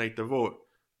afgesny te word.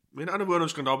 Met ander woorde,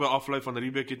 ons kan daarby aflei van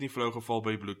Riebeeck het nie flou geval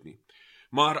by bloed nie.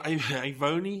 Maar hy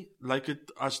wou nie, lyk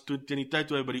het as teen die tyd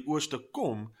toe hy by die ooste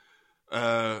kom,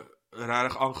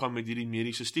 regtig aangaan met hierdie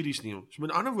mediese studies nie. So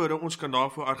met ander woorde, ons kan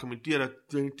daarvoor argumenteer dat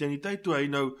teen die tyd toe hy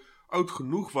nou oud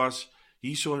genoeg was,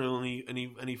 hierso in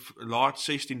die laat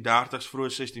 1630s,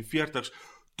 vroeg 1640s,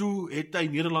 toe het hy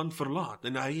Nederland verlaat,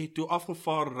 en hy het toe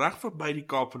afgevaar reg verby die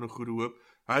Kaap van die Goede Hoop.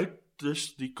 Hy het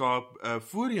dus die Kaap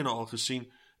voorheen al gesien,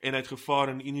 en hy het gevaar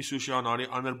in Indiese Oseaan na die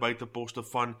ander buiteposte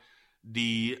van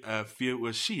die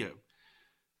VOC.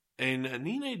 En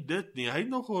nie net dit nie, hy het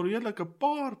nogal redelik 'n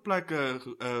paar plekke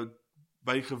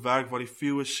bygewerk waar die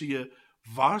VOC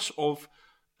was, of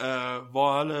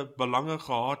waar hulle belange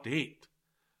gehad het.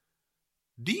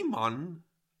 Die man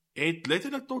het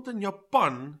letterlik tot in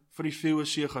Japan vir die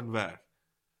VOC gaan werk.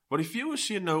 Waar die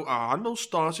VOC nou 'n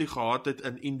handelsstasie gehad het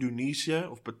in Indonesië,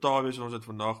 of Batavia soos ons dit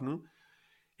vandag noem,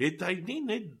 het hy nie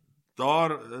net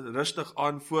daar rustig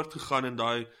aan voortgegaan in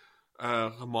daai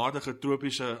gematige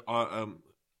tropiese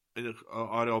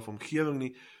area of omgewing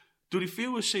nie. Toe die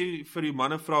VOC vir die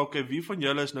manne vra, okay, wie van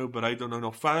julle is nou bereid om nou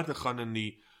nog verder te gaan in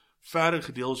die verre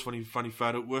gedeeles van die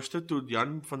verre ooste, toe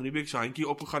Jan van Riebeeck sy handjie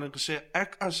opgegaan en gesê,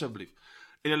 ek asseblief.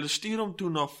 En hulle stuur hom toe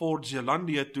na Fort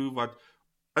Zeelandia toe, wat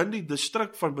in die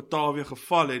distrik van Batavia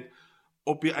geval het,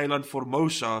 op die eiland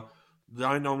Formosa.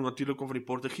 Daai naam natuurlik kom van die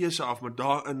Portugese af, maar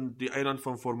daar in die eiland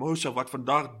van Formosa, wat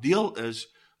vandag deel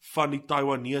is van die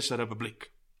Taiwanese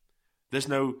Republiek. Dis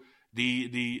nou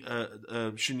die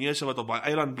Chinese wat op die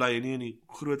eiland bly, en nie in die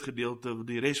groot gedeelte,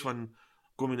 die res van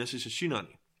communistische China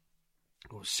nie.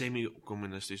 Of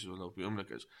semi-communisties, wat op die oomblik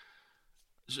is.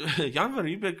 So, Jan van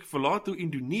Riebeeck verlaat toe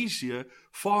Indonesië,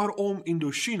 vaar om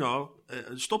Indochina,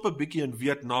 stop 'n bietjie in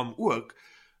Vietnam ook,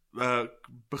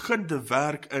 begin te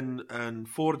werk in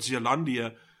Fort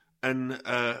Zeelandia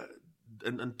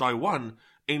in Taiwan,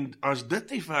 en as dit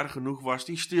nie ver genoeg was,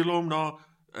 die stuur hom na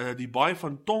die baai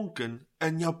van Tonkin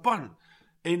in Japan,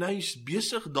 en hy is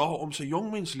besig daar om sy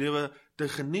jongmenslewe te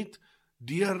geniet,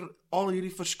 deur al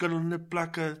hierdie verskillende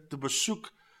plekke te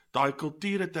besoek, daai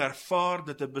kulture te ervaar,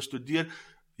 dit te bestudeer.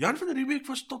 Jan van Riebeeck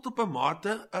was tot op 'n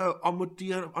mate 'n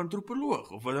amateur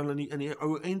antropoloog, of wat hulle in die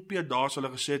ou NP daar hulle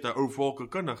gesê het, 'n ou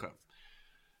volkekundige.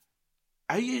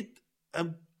 Hy het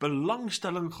 'n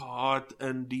belangstelling gehad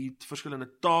in die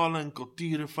verskillende tale en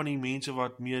kulture van die mense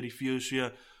wat mee die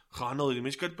VOC gehandel het. Die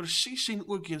mense kan het presies sien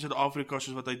ook in Suid-Afrika,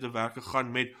 soos wat hy te werk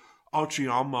gegaan met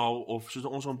Auchiamau, of soos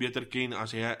ons hom beter ken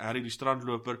as Harry die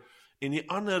Strandloper, en die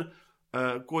ander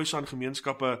Khoisan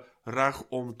gemeenskappe reg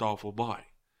om Tafelbaai.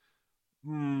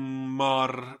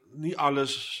 Maar nie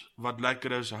alles wat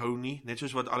lekker is hou nie, net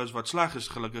soos wat alles wat sleg is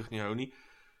gelukkig nie hou nie.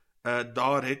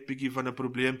 Daar het bietjie van 'n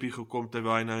probleempie gekom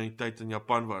terwyl hy nou in die tyd in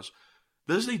Japan was.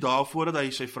 Dis nie daarvoor dat hy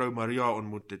sy vrou Maria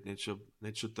ontmoet het,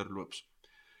 net so terloops.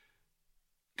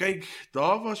 Kyk,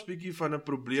 daar was bietjie van 'n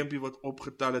probleempie wat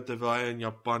opgetel het terwyl hy in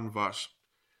Japan was.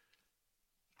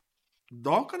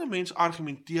 Daar kan 'n mens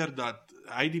argumenteer dat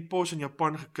hy die pos in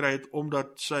Japan gekry het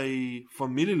omdat sy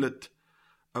familielid,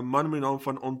 'n man met die naam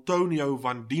van Antonio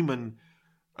van Diemen,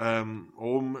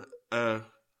 hom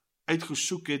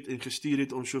uitgesoek het en gestuur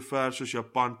het om so ver soos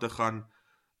Japan te gaan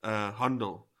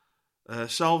handel.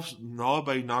 Selfs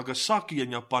naby Nagasaki in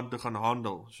Japan te gaan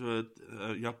handel. So,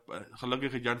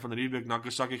 gelukkig het Jan van Riebeeck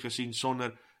Nagasaki gesien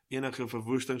sonder enige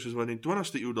verwoesting soos wat in die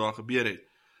 20ste eeu daar gebeur het.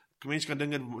 Mens kan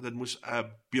dink dit moes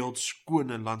 'n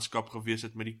beeldskone landskap gewees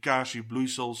het met die kersie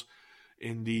bloeisels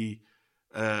en die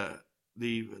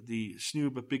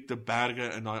sneeuwbepikte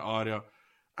berge in daai area.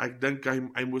 Ek dink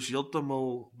hy moes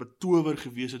heeltemal betower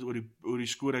gewees het oor die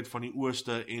skoonheid van die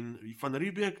ooste, en van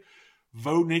Riebeeck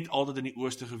wou net altyd in die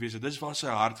ooste gewees het. Dis waar sy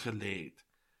hart gelê het.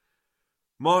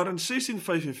 Maar in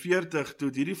 1645,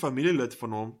 toe hierdie familielid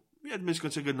van hom, mens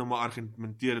kan seker nou maar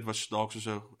argumenteer, het was dalk soos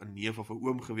 'n neef of 'n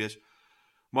oom gewees,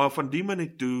 maar van Diemen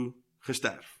het toe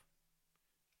gesterf.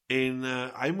 En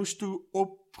hy moes toe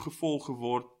opgevolg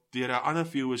geword deur 'n ander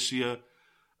VOC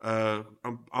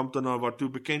amptenaar wat toe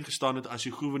bekend gestaan het as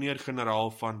die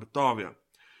gouverneur-generaal van Batavia.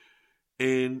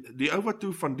 En die ou wat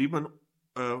toe van Diemen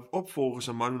opvolg is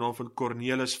 'n man naam van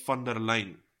Cornelis van der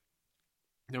Lyn.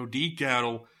 Nou die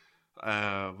kerel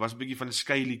was 'n bietjie van 'n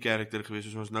skyly karakter gewees,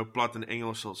 soos ons nou plat in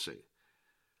Engels sal sê.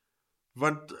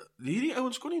 Want hierdie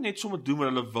ouens kon nie net sommer doen wat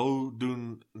hulle wil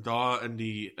doen daar in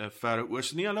die verre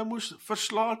ooste nie. Hulle moes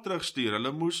verslae terugstuur.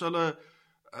 Hulle moes hulle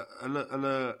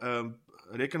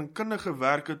rekenkundige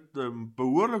werke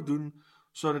behoorlik doen,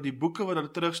 sodat die boeke wat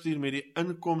hulle terugstuur met die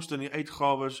inkomste en die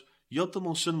uitgawes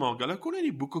heeltemal sin maak. Hulle kon nie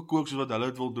die boeke kook soos wat hulle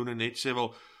het wil doen en net sê,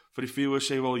 wel, vir die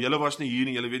VOC, wel, julle was nie hier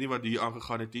nie, julle weet nie wat hier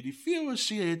aangegaan het nie. Die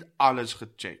VOC het alles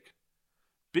gecheck.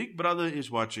 Big Brother is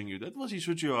watching you. Dit was die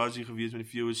situasie gewees met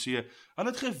die VOC. Hulle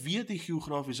het geweet die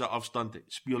geografiese afstand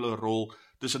speel 'n rol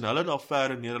tussen hulle daar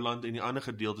ver in Nederland en die ander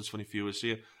gedeeltes van die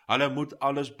VOC. Hulle moet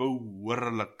alles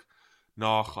behoorlik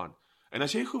nagaan. En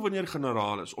as jy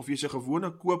gouverneur-generaal is, of jy's 'n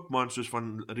gewone koopman soos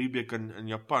van Riebeeck in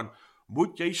Japan,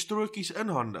 moet jy strokies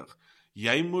inhandig.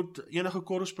 Jy moet enige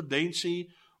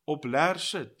korrespondensie op leer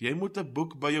sit. Jy moet 'n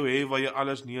boek by jou hê waar jy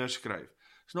alles neerskryf.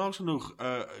 Snaaks genoeg,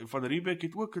 Van Riebeeck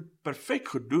het ook het perfek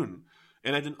gedoen,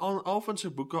 en hy het in al van sy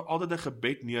boeke altyd 'n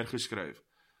gebed neergeskryf.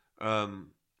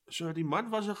 So die man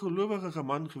was 'n gelowige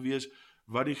man gewees,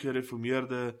 wat die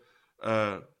gereformeerde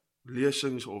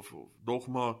lesings of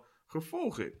dogma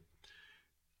gevolg het.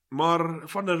 Maar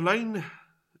Van der Leyen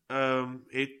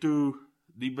het toe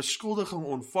die beskuldiging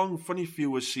ontvang van die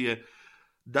VOC,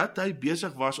 dat hy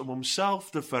besig was om homself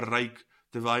te verryk,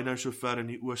 terwyl hy nou so ver in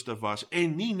die ooste was,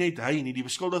 en nie net hy nie, die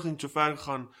beskuldiging so ver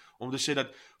gegaan, om te sê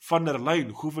dat Van der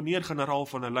Leyen, gouverneur-generaal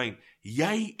Van der Leyen,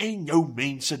 jy en jou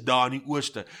mense daar in die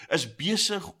ooste, is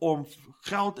besig om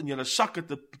geld in julle sakke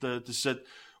te sit,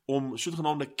 om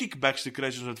sogenaamde kickbacks te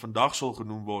kry, soos dit vandag sal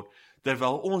genoem word,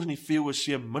 terwyl ons in die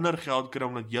VOC minder geld kry,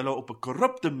 omdat julle op 'n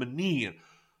korrupte manier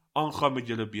aangaan met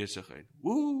julle besigheid.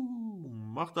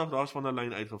 Magtig, daar is Van der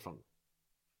Leyen uitgevang.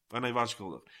 En hy was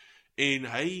skuldig. En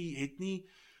hy het nie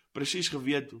presies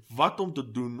geweet wat om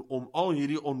te doen om al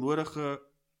hierdie onnodige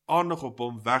aandag op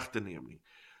hom weg te neem nie.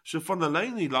 So Van der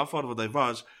Leyen, die lafaard wat hy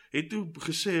was, het toe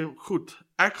gesê, goed,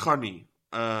 ek gaan nie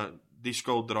die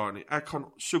skuld dra nie. Ek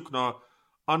gaan soek na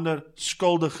ander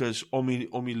skuldiges om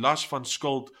die las van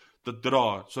skuld te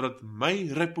dra, sodat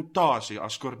my reputasie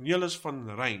as Cornelis van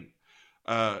Ryn,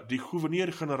 die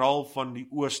gouverneur-generaal van die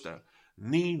ooste,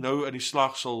 nie nou in die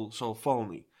slag sal val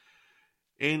nie.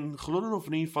 En glo dan of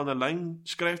nie, Van der Leyen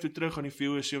skryf toe terug aan die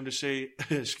VOC om te sê,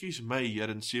 ekskuus my, hier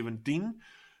in 17,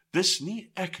 dis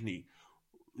nie ek nie.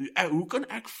 Hoe kan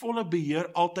ek volle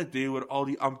beheer altyd hê oor al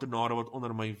die amptenare wat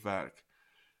onder my werk?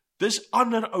 Dis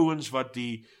ander ouens wat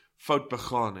die fout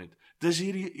begaan het. Dis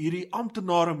hierdie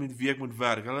amptenare met wie ek moet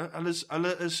werk.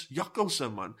 Hulle is jakkalse,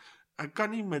 man. Ek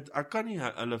kan nie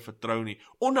hulle vertrou nie.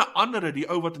 Onder andere die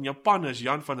ou wat in Japan is,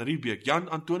 Jan van Riebeeck. Jan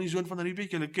Antonie Zoon van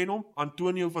Riebeeck, julle ken hom?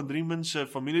 Antonio van Riemann se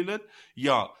familielid?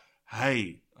 Ja,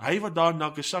 hy wat daar in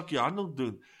Nagasaki handel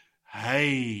doen,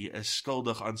 hy is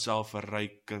skuldig aan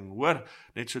selfverryking, hoor?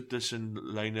 Net so tussen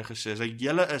lyne gesê, sy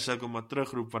julle is, ek kom maar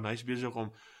terugroep, want hy is besig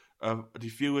om die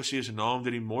VOC se naam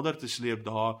deur die modder te sleep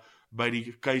daar by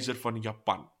die keiser van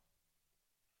Japan.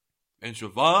 En so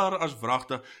waar as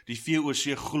wragtig die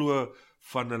VOC glo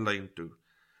Van der Leyen toe.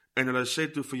 En hulle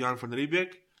sê toe vir Jan van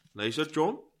Riebeeck, luister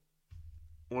John,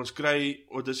 ons kry,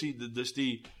 dis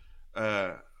die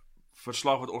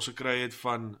verslag wat ons gekry het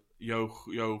van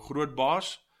jou groot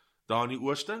baas, daar in die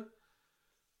ooste,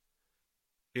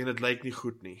 en dit lyk nie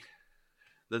goed nie.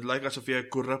 Dit lyk asof jy 'n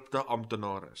korrupte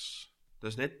amptenaar is.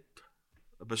 Dis net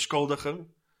 'n beskuldiging,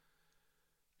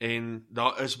 en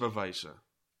daar is bewyse.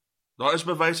 Daar is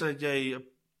bewyse dat jy 'n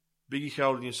bietjie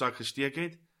geld in jou sak gesteek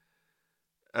het.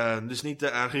 Dis nie te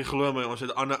erg, jy glo my,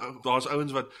 daar's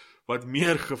ouens wat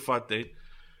meer gevat het,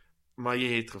 maar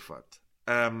jy het gevat.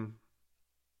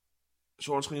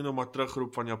 So ons gaan jou nou maar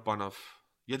terugroep van Japan af.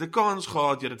 Jy het 'n kans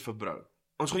gehad, jy het dit verbrou.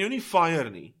 Ons gaan jou nie fire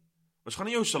nie. Ons gaan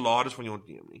nie jou salaris van jou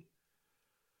ontneem nie.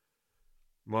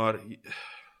 Maar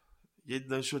jy het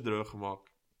nou so droog gemaak.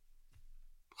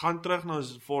 Gaan terug na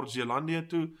Fort Zeelandia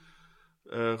toe.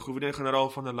 Gouverneur-generaal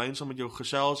Van der Leyen sal met jou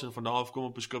gesels en van daar af kom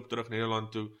op 'n skip terug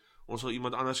Nederland toe. Ons sal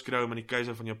iemand anders kry om in die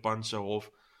keiser van Japan se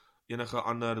hof enige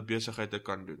ander besigheid te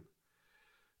kan doen.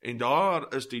 En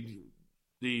daar is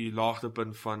die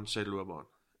laagtepunt van sy loopbaan.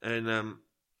 En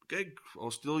kyk,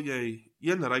 al steel jy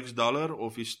 1 ryksdollar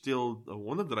of jy steel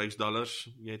 100 ryksdollars,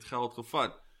 jy het geld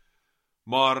gevat.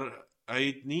 Maar hy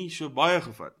het nie so baie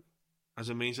gevat. As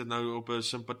 'n mens dit nou op 'n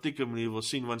simpatieke manier wil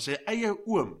sien, want sy eie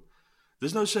oom,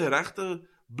 dis nou sy regte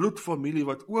bloedfamilie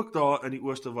wat ook daar in die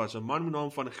ooste was, 'n man met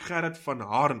naam van Gerrit van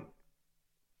Harn.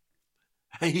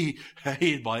 Hy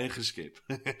het baie geskep.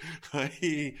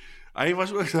 hy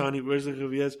was ook daar in die ooste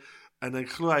gewees, en ek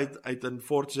glo hy het in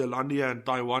Fort Zeelandia in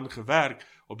Taiwan gewerk,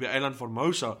 op die eiland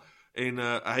Formosa, en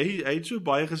hy het so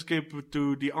baie geskep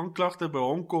toe die aanklagte by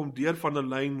hom kom deur Van der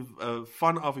Leyen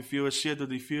vanaf die VOC tot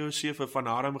die VOC vir Van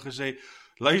Harm gesê,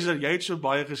 luister, jy het so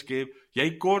baie geskep,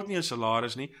 jy kort nie 'n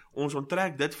salaris nie, ons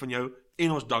onttrek dit van jou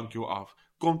en ons dank jou af.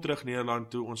 Kom terug Nederland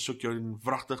toe, ons soek jou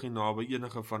wragtig nie naby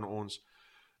enige van ons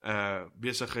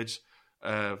besigheids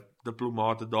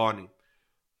diplomate daar nie.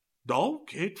 Dalk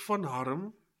het Van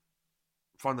Harm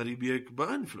Van Riebeeck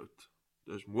beïnvloed.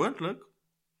 Dis moontlik.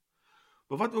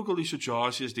 Maar wat ook al die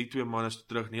situasie is, die twee manne is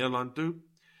terug Nederland toe,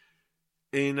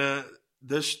 en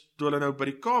dis toe hulle nou by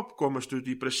die Kaap kom, is toe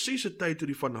die presiese tyd toe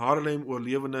die Van Haarlem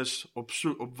oorlewenis op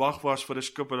wag was vir 'n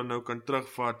skip hulle nou kan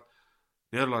terugvat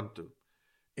Nederland toe.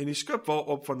 En die skip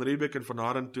waarop Van Riebeeck en Van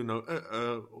Haren toe nou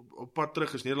op pad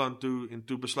terug is Nederland toe, en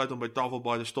toe besluit om by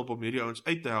Tafelbaai te stop om hierdie ouens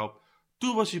uit te help.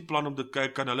 Toe was die plan om te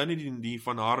kyk, kan hulle nie die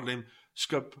Van Haarlem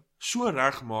skip so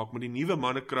reg maak met die nuwe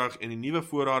mannekrag en die nuwe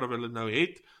voorrade wat hulle nou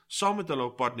het, saam met hulle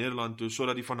op pad Nederland toe,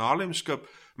 sodat die Van Haarlem skip,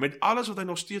 met alles wat hy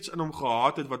nog steeds in hom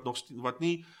gehad het, wat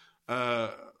nie,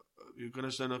 jy kan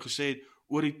ons nou gesê het,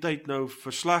 oor die tyd nou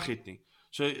versleg het nie.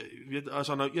 So, weet, as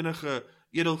daar nou enige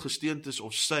edelgesteentes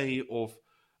of sy, of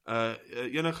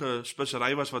enige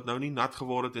spesery was wat nou nie nat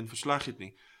geword het en versleg het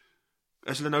nie,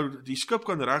 as hulle nou die skip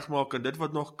kan regmaak en dit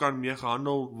wat nog kan mee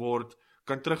gehandel word,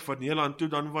 kan terug van Nederland toe,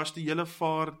 dan was die hele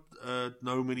vaart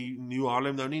nou met die New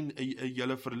Harlem nou nie 'n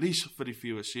hele verlies vir die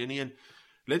VOC nie, en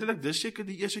letterlik dis seker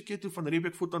die eerste keer toe Van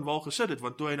Riebeeck voet aan wal gesit het,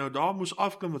 want toe hy nou daar moes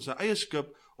afklim met sy eie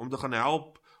skip, om te gaan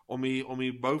help, om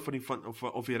die bou van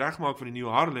of die regmaak van die New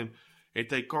Harlem,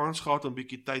 het hy kans gehad om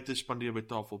bietjie tyd te spandeer by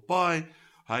Tafelbaai,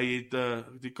 hy het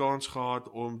die kans gehad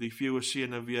om die VOC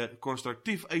nou weer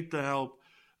konstruktief uit te help,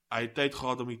 hy het tyd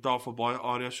gehad om die Tafelbaai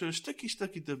area so 'n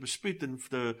stukkie te bespied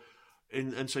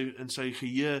en in sy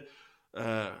geheue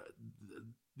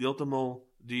deeltemal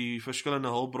die verskillende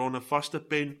hulpbronne vas te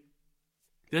pen.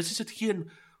 Dis is dit geen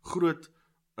groot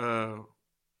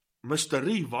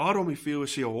misterie waarom die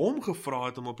VOC hom gevra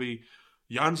het om op die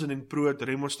Jansen en Proot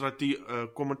demonstratie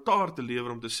kommentaar te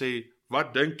lewer om te sê,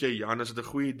 wat dink jy Jan, is dit 'n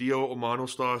goeie idee om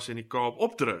handelsstasie in die Kaap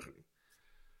op te rig?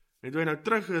 En toe hy nou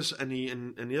terug is in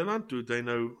Nederland, toe het hy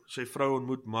nou sy vrou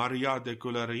ontmoet, Maria de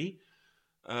Colerie,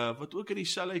 wat ook in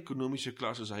dieselfde ekonomiese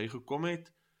klas as hy gekom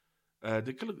het.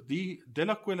 Die de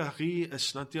la Colerie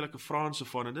is natuurlik 'n Franse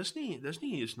van, en dis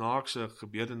nie 'n snaakse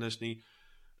gebeurtenis nie.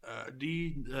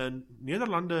 Die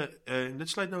Nederlande, en dit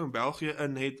sluit nou in België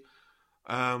in, het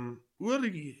oor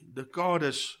die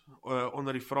dekades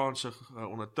onder die Franse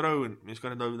ondertrou, en mense kan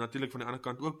dit nou natuurlik van die ander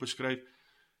kant ook beskryf,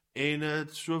 en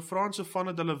so Franse van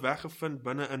het hulle weggevind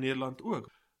binne in Nederland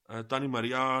ook. Tannie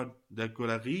Maria de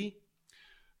Colerie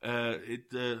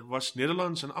was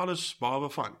Nederlands en alles behalwe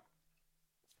van.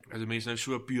 As die mense nou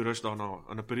so purist daarna,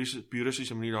 in 'n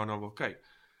puristiese manier daarna wil kyk.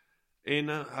 En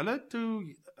hulle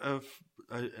toe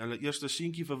hulle eerste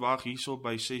seentjie verwag hierso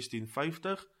by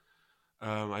 1650.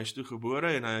 Hy is toe gebore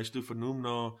en hy is toe vernoem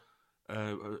na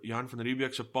Jan van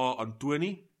Riebeeck se pa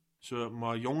Antoni. So,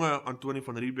 maar jonge Antoni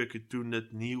van Riebeeck het toen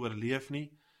dit nie oorleef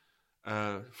nie.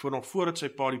 Nog voordat sy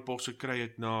pa die pos gekry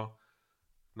het na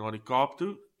die Kaap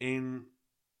toe, en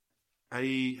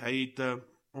hy het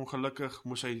ongelukkig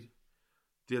moes hy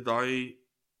deur daai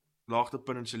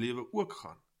laagtepunt in sy lewe ook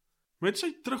gaan. Met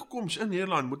sy terugkoms in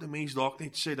Nederland moet 'n mens dalk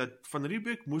net sê dat Van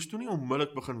Riebeeck moes toe nie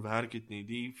onmiddellik begin werk het nie.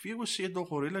 Die VOC het nog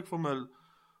redelik van 'n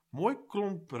mooi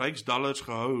klomp ryksdollars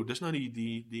gehou. Dis nou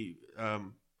die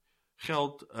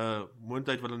geld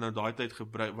moontlikheid wat hulle nou daai tyd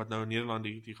gebruik, wat nou in Nederland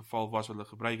die geval was wat hulle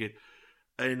gebruik het.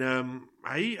 En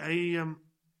hy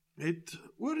het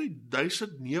oor die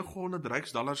 1900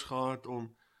 ryksdollars gehad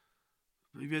om,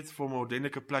 jy weet, vir 'n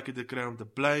ordentlike plekie te kry om te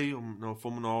bly,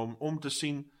 om te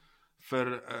sien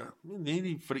vir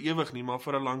nie vir ewig nie, maar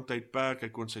vir 'n lang tydperk. Hy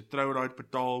kon sy trouheid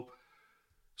betaal.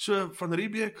 So Van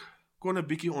Riebeeck kon 'n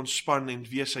bietjie ontspan en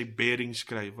weer sy bearings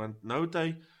kry, want nou het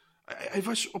hy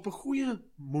was op 'n goeie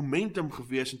momentum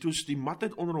gewees, en toe is die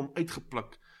matheid onder hom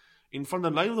uitgepluk, en Van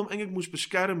der Ley wat hom eintlik moes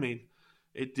beskerm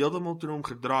het deeltemal toe hom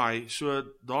gedraai.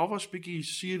 So daar was bietjie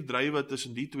suurdrywe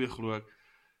tussen die twee, glo ek.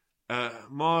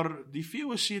 Maar die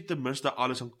VOC het ten minste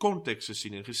alles in konteks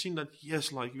gesien en gesien dat,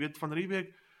 yes, like, jy weet, Van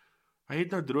Riebeeck, hy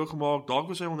het nou droog gemaak, dalk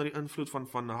was hy onder die invloed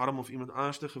van Harm of iemand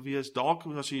anders te gewees, dalk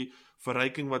was die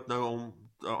verryking wat nou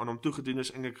aan hom toegedoen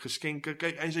is eintlik geskenke.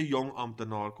 Kyk, hy is 'n jong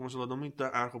amptenaar, kom ons laat hom nie te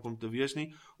erg op hom te wees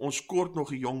nie, ons kort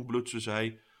nog 'n jong bloed soos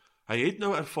hy het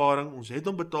nou ervaring, ons het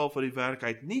hom betaal vir die werk, hy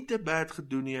het nie te bad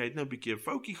gedoen nie, hy het nou 'n bietjie 'n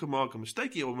foutjie gemaak, 'n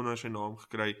mistakeie onder sy naam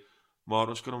gekry, maar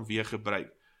ons kan hom weer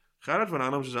gebruik. Gerard van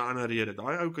Hanham is 'n ander rede,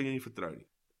 daai ou kan jy nie vertrou nie.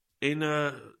 En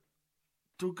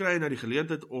toe kry hy nou die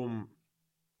geleentheid om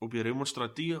op die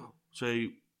demonstratie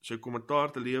sy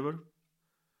kommentaar te lewer,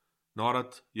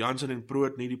 nadat Jansen en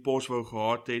Proot nie die pos wou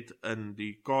gehad het in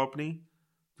die Kaap nie.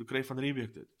 Toe kry Van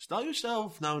Riebeeck dit. Stel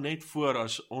jouself nou net voor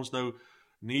as ons nou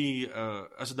nie,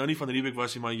 as dit nou nie Van Riebeeck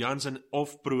was nie, maar Jansen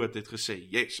of Proot het gesê,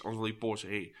 yes, ons wil die pos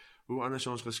hê. Hoe anders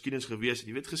ons geskiedenis gewees het.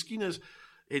 Jy weet, geskiedenis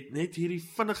het net hierdie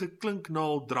vinnige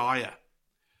klinknaal draaie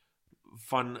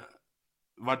van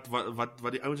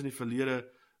wat die ouens in die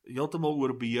verlede heeltemal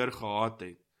oor beheer gehad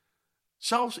het.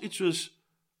 Selfs iets soos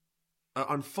 'n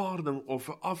aanvaarding of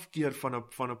 'n afkeer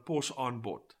van 'n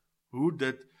posaanbod. Hoe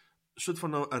dit soort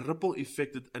van 'n ripple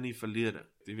effek het in die verlede.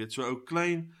 Jy weet, so 'n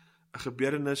klein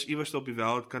gebeurtenis iewers op die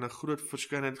wêreld kan 'n groot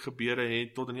verskeidenheid gebeure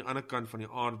hê tot aan die ander kant van die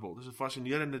aardbol. Dis 'n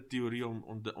fascinerende teorie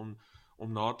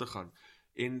om na te gaan.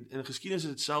 En in geskiedenis is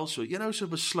dit selfs so, een ou se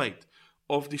besluit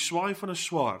of die swaai van 'n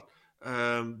swaard,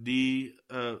 die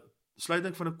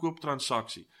sluiting van 'n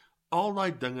kooptransaksie, al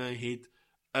daai dinge het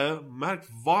 'n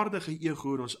merkwaardige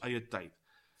ego in ons eie tyd.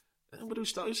 Ek bedoel,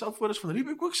 stel jouself voor, as Van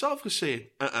Riebeeck ook self gesê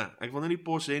het, ek wil nie die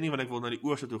pos hê nie, want ek wil na die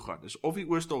ooste toe gaan. Dis of die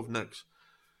ooste of niks.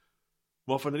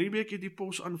 Maar Van Riebeeck het die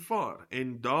pos aanvaar,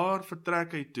 en daar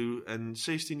vertrek hy toe in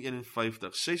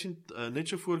 1651, net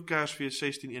so voor Kersfees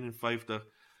 1651,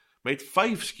 met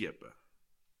 5 skepe,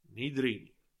 nie 3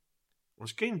 nie.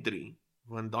 Ons ken 3,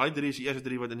 want daai 3 is die eerste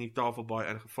 3 wat in die Tafelbaai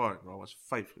ingevaar het, maar was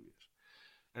 5 gewees.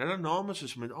 En hulle name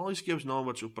is met al die skeepsname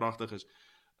wat so pragtig is,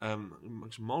 ek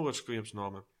is mal oor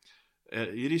skeepsname.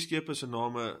 Hierdie skepe se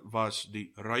name was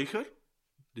die Ruiger,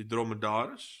 die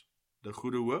Dromedaris, die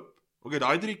Goeie Hoop. Ok,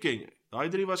 daai 3 ken jy. Daai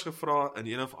 3 was gevra in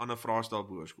een of ander vraestel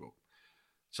behoorskool,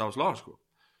 selfs laerskool.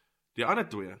 Die ander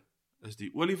 2 is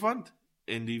die olifant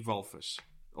en die walvis,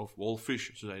 of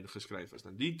walfish, soos hy geskryf is.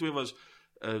 Nou, die 2 was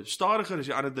stadiger as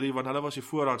die ander 3, want hulle was die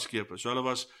voorraadskepe, so hulle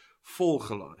was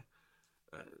volgelaai.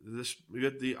 Dus, jy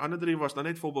weet, die ander 3 was dan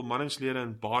net vol bemanningslede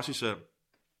en basiese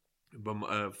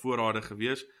voorrade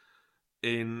gewees.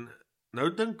 En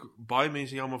nou dink baie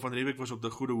mense, ja, maar Van Riebeeck was op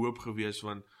die Goeie Hoop gewees,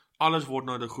 want alles word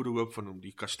nou die Goeie Hoop genoem,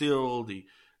 die kasteel,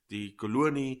 die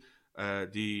kolonie,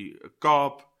 die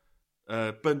Kaap,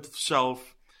 punt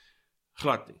self,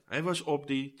 glad nie. Hy was op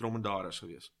die Dromedaris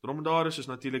gewees. Dromedaris is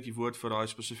natuurlik die woord vir daai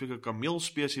spesifieke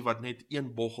kameelspesie wat net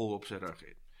een boggel op sy rug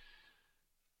het.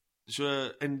 So,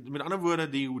 en met ander woorde,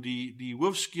 die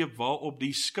hoofskeep waarop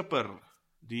die skipper,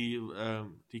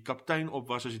 die kaptein op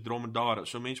was as die Dromedaris.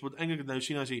 So mense moet eintlik nou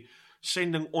sien as die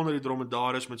sending onder die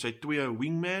Dromedaris met sy 2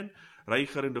 wingman,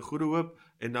 Ruiger en die Goeie Hoop,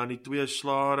 en dan die 2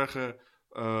 slarige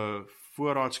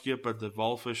voorraadskepe, die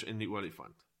walvis en die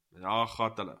olifant. Ja,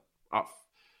 gaat hulle af.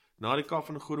 Na die Kaap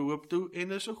van die Goeie Hoop toe, en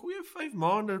dis 'n goeie 5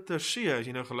 maande ter see, as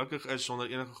jy nou gelukkig is, sonder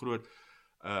enige groot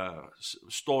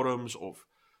storms of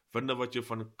winde wat jy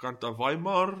van kant af waai,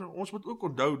 maar ons moet ook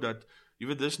onthou dat, jy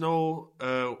weet, dis nou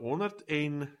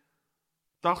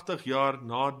 180 jaar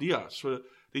na Diaz, so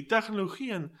die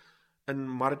tegnologie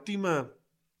in maritieme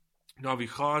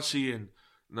navigasie en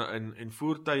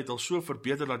voertuie het al so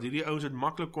verbeter, dat hierdie ouens het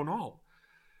maklik kon haal.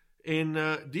 En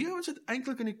die ouens het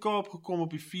eintlik in die Kaap gekom op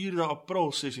die 4de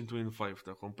April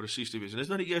 1652, om presies te wees. En dis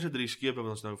nou die eerste 3 skepe wat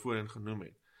ons nou voorheen genoem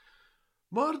het.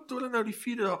 Maar toe hulle nou die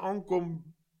 4de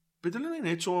aankom, het hulle nie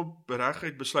net so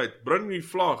reguit besluit, bring die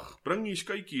vlag, bring die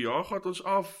skytjie, ja, gaat ons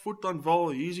af, voet aan wal,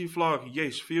 hier is die vlag,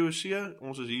 yes, VOC,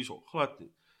 ons is hierso, glad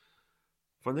nie.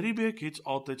 Van Riebeeck het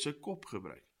altyd sy kop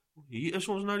gebruik. Hier is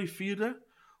ons nou die 4de,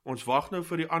 ons wag nou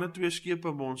vir die ander 2 skepe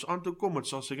om ons aan te kom, het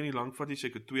sal seker nie lang vat nie,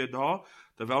 seker 2 dae,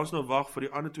 terwyl ons nou wag vir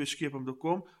die ander 2 skepe om te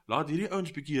kom, laat hierdie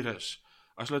ouens bietjie rus.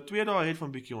 As hulle 2 dae het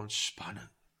van bietjie ontspanning,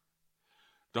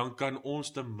 dan kan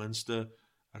ons ten minste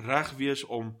reg wees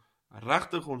om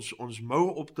regtig ons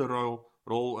moue op te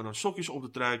rol en ons sokkies op te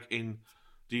trek en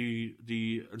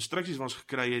die instruksies wat ons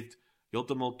gekry het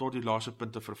heeltemal tot die laaste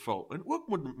punt te vervul. En ook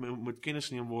moet kennis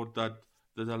neem word dat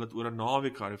hulle het oor 'n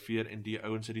naweek gearriveer en die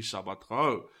ouens het die Sabbat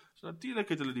gehou. So natuurlik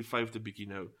het hulle die 5de bietjie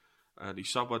nou die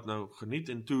Sabbat nou geniet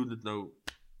en toe dit nou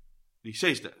die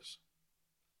 6de is.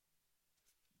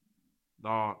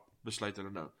 Daar besluit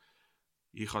hulle nou,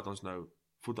 hier gaan ons nou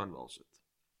voet aan wal sit.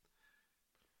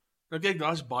 Nou kyk,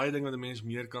 daar is baie ding wat 'n mens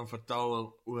meer kan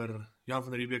vertel oor Jan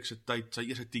van Riebeeck se tyd, sy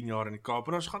eerste 10 jaar in die Kaap,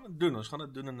 en ons gaan dit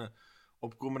doen in 'n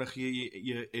opkomende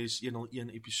GJS 101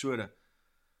 episode.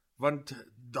 Want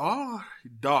daar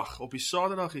dag, op die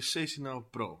Saterdag die 16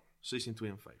 April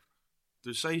 1652,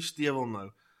 toe sy Stewel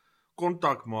nou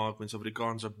kontak maak met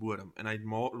Suid-Afrikaanse bodem, en hy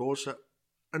los 'n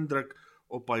indruk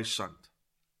op hy sand.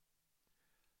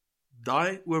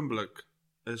 Daai oomblik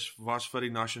was vir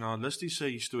die nasionalistiese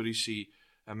historiese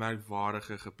 'n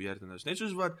merkwaardige gebeurtenis. Net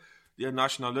soos wat die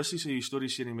nasionalistiese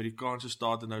historiese in die Amerikaanse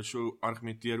state nou so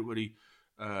argumenteer oor die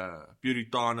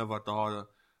Puritane wat daar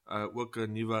ook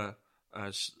 'n nuwe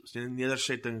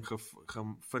nedersetting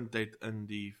gevind het in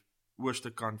die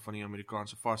ooste kant van die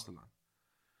Amerikaanse vasteland.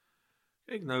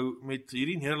 Kyk nou, met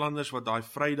hierdie Nederlanders wat daai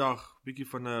Vrydag bietjie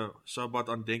van 'n Sabbat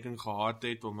aandenking gehad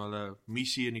het om hulle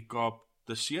missie in die Kaap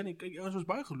te seën, kyk, ons was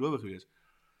baie gelowig geweest.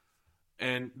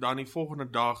 En dan die volgende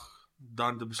dag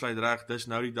dan te besluit reg, dis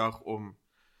nou die dag om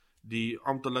die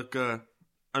amptelike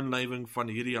inlywing van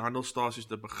hierdie handelsstasies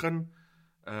te begin,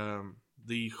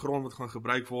 die grond wat gaan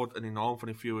gebruik word in die naam van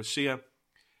die VOC,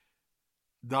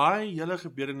 daai hele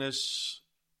gebeurtenis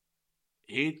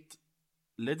het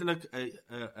letterlik 'n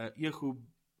ego,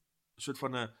 soort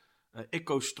van 'n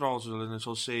echo-straal, soos hulle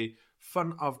sal sê,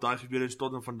 vanaf daai gebeurtenis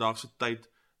tot in vandag se tyd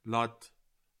laat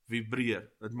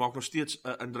vibreer. Dit maak nog steeds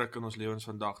 'n indruk in ons lewens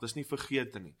vandag. Dis nie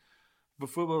vergete nie.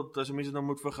 Byvoorbeeld, as mense nou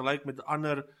moet vergelyk met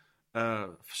ander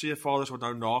seevaders wat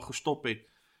nou na gestop het,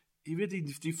 jy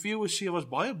weet, die VOC was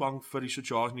baie bang vir die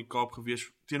situasie in die Kaap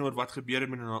gewees teenoor wat gebeur het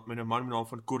met 'n man met die naam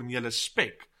van Cornelis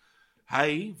Spek.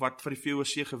 Hy, wat vir die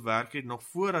VOC gewerk het, nog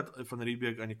voordat Van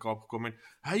Riebeeck aan die Kaap gekom het,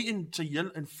 hy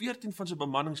en 14 van sy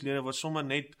bemanningslede was sommer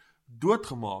net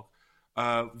doodgemaak,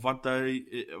 want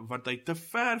hy te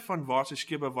ver van waar sy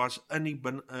skepe was in die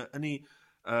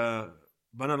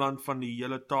binneland van die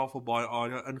hele Tafelbaai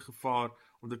area ingevaar,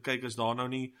 om te kyk as daar nou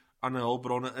nie ander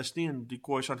hulpbronne is nie, en die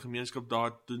Khoisan gemeenskap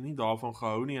daar toe nie daarvan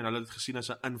gehou nie, en hulle het gesien as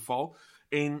 'n inval,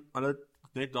 en hulle het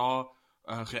net daar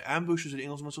geambush, soos die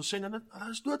Engelsman sal sê, en hulle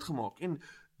is doodgemaak, en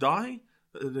daai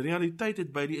realiteit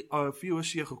het by die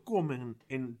VOC gekom,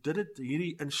 en dit het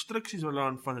hierdie instruksies wat hulle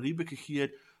aan Van Riebeeck gegee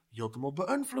het, heeltemal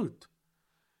beïnvloed.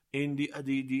 En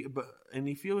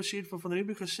die VOC het van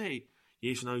Riebeeck gesê,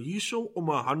 jy is nou hierso om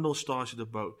 'n handelsstasie te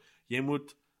bou. Jy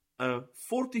moet 'n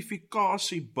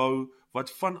fortifikasie bou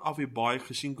wat vanaf die baai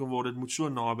gesien kan word. Dit moet so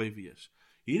naby wees.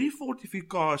 Hierdie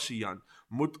fortifikasie, Jan,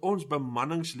 moet ons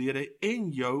bemanningslede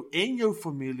en jou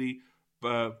familie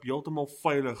heeltemal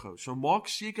veilig hou. So maak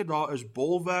seker daar is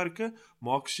bolwerke,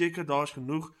 maak seker daar is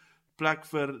genoeg plek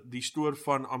vir die stoor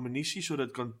van ammunisie sodat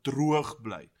dit kan droog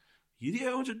bly. Hierdie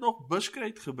ouens het nog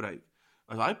buskruit gebruik.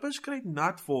 As hy buskruit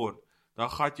nat word, dan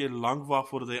gaan jy lank wag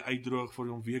voordat hy uitdroog voor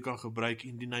jy hom weer kan gebruik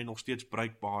indien hy nog steeds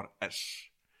bruikbaar is.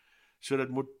 So dit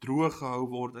moet droog gehou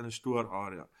word in 'n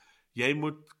stoorarea. Jy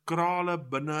moet krale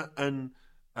binne in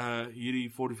hierdie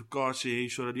fortifikasie hê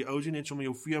sodat die ouens nie net sommer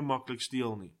jou vee maklik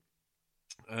steel nie.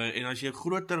 En as jy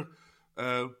groter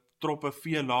troppe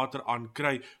vee later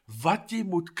aankry, wat jy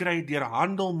moet kry deur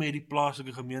handel met die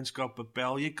plaaslike gemeenskap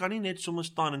bepaal. Jy kan nie net sommer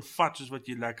staan en vat soos wat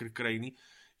jy lekker kry nie.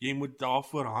 Jy moet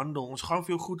daarvoor handel. Ons gaan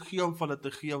vir jou goed gee om hulle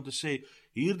te gee, om te sê,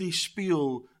 hierdie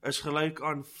spieël is gelyk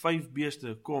aan 5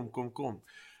 beeste, kom.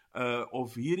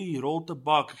 Of hierdie rol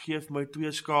tabak, geef my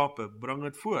 2 skape, bring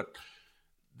dit voort.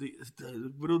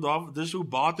 Ek bedoel, dis hoe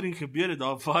batering gebeur het,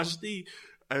 daar was nie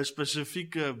 'n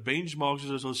spesifieke benchmark,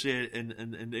 soos ons sê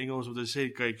in Engels, om te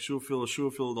sê, kyk,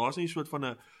 soveel, daar's nie soort van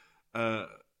 'n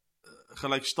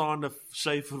gelykstaande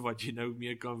syfer wat jy nou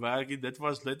mee kan werk. Dit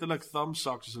was letterlik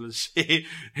thumbsuck, soos hulle sê,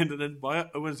 en dit het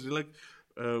baie ouens redelik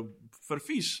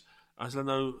vervies, as hulle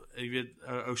nou, jy weet,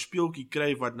 'n ou speeltjie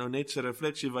kry, wat nou net sy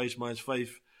refleksie wys, maar is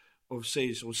 5 of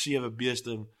 6 of 7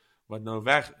 beeste, wat nou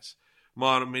weg is.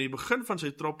 Maar met die begin van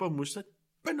sy troppe, moes dit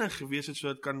binne gewees het, so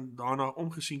dit kan daarna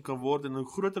omgesien kan word, en hoe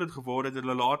groter het geword het,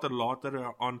 hulle later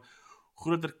aan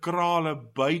groter krale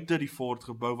buite die fort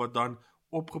gebou, wat dan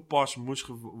opgepas moes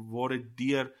geword het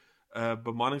deur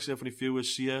bemanningslede van die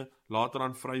VOC, later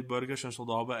aan vryburgers, en sal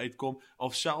daarby uitkom,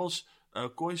 of selfs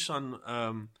Khoisan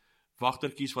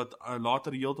wagtertjies, wat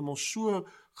later heeltemal so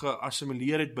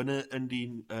geassimileer het binne in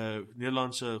die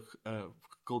Nederlandse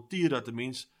kultuur, dat 'n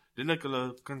mens redelik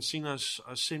hulle kan sien as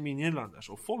semi-Nederlanders,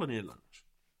 of volle Nederlanders.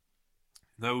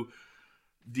 Nou,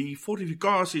 die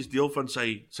fortifikasie is deel van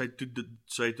sy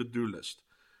to-do list.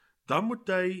 Dan moet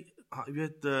hy, jy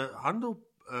weet,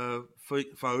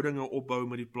 handelverhoudinge opbou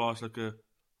met die plaaslike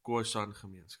Khoisan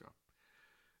gemeenskap.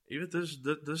 Jy weet,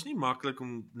 dis nie maklik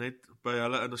om net by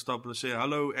hulle in te stap en te sê,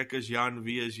 hallo, ek is Jan,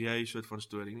 wie is jy, soort van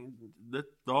storie nie. Dit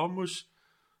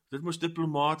moes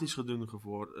diplomaties gedoen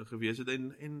gewees het,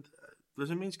 en as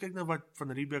 'n mens kyk na wat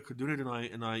Van Riebeeck gedoen het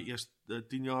in hy eerste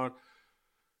 10 jaar,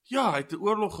 ja, hy het 'n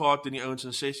oorlog gehad in die ouens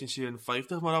in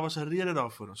 1657, maar daar was 'n rede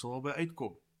daarvoor, ons sal albei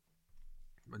uitkom.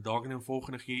 Maar dalk in 'n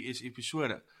volgende GS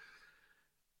episode.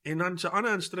 En dan sy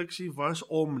ander instruksie was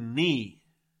om nie,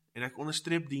 en ek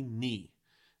onderstreep die nie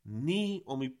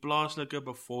om die plaaslike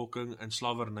bevolking in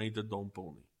slawerny te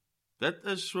dompel nie. Dit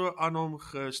is so aan hom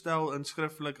gestel in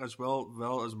skriftelik as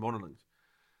wel as mondelings.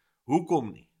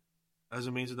 Hoekom nie? As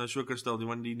 'n mens dit nou so kan stel,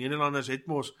 want die Nederlanders het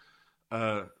mos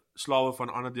slawe van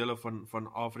ander dele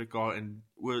van Afrika en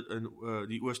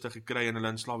die ooste gekry en hulle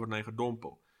in slawerny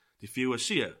gedompel. Die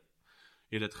VOC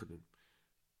het dit gedoen.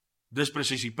 Dis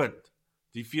presies die punt.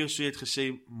 Die VOC het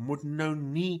gesê, moet nou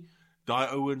nie daai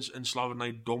ouens in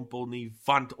slawerny dompel nie,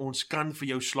 want ons kan vir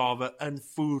jou slawe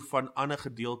invoer van ander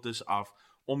gedeeltes af,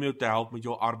 om jou te help met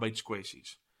jou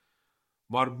arbeidskwessies.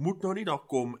 Maar moet nou nie daar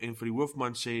kom en vir die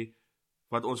hoofman sê,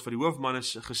 wat ons vir die hoofman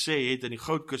gesê het in die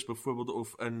Goudkus byvoorbeeld,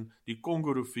 of in die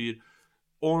Kongo rivier,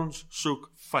 ons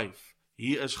soek 5.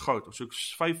 Hier is goud. Ons soek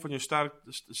 5 van jou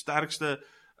sterkste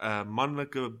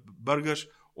manlike burgers,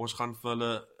 ons gaan vir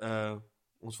hulle,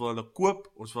 ons wil hulle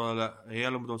koop, ons wil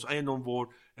hulle moet ons eiendom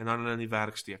word, en dan hulle in die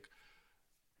werk steek.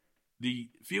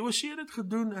 Die VOC het dit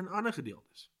gedoen in ander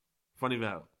gedeeltes van die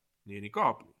wêreld, nie in die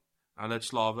Kaap nie. Hulle het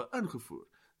slawe ingevoer.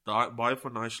 Baie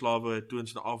van die slawe het toe in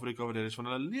Suid-Afrika waar is van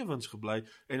hulle lewens gebly,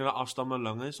 en hulle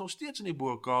afstammelinge is nog steeds in die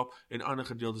Bo-Kaap en ander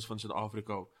gedeeltes van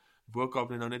Suid-Afrika. Bo-Kaap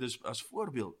nou net as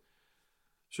voorbeeld.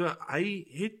 So hy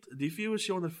het, die VOC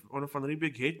onder Van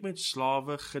Riebeeck het met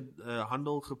slawe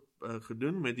handel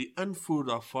gedoen, met die invoer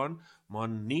daarvan, maar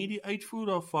nie die uitvoer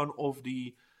daarvan of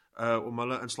die om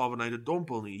hulle in slawerny te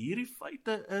dompel nie. Hierdie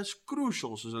feite is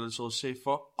crucial, soos hulle sal sê,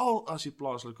 veral as die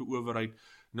plaaslike owerheid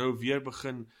nou weer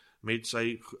begin met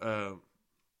sy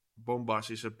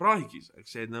bombastiese praatjies. Ek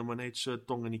sê nou maar net so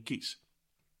tong in die kies.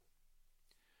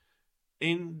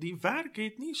 En die werk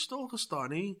het nie stilgestaan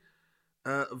nie,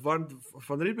 want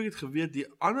Van Riebeeck het geweet, die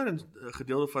ander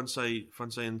gedeelte van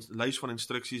sy lys van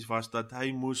instruksies was dat hy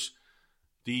moes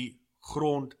die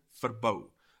grond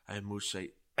verbou. Hy moes sy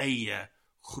eie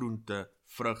groente,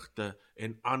 vrugte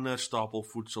en ander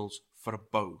stapelvoedsels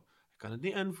verbou. Hy kan dit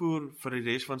nie invoer vir die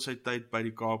res van sy tyd by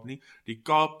die Kaap nie. Die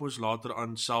Kaap moes later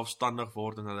aan selfstandig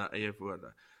word in hulle eie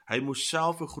woorde. Hy moes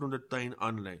self 'n groentetuin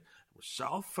aanlei. Hy moes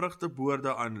self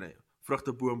vrugteboorde aanlei.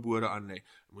 Vrugteboomboorde aanlei.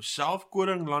 Hy moes self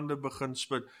koringlande begin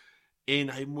spit en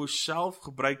hy moes self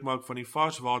gebruik maak van die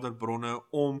varswaterbronne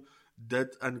om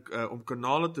dit om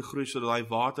kanale te groei sodat hy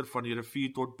water van die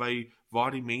rivier tot by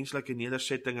waar die menslike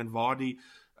nedersetting en waar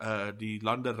die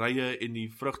landerye en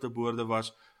die vrugteboorde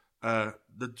was,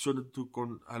 dit so toe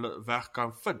kon hulle weg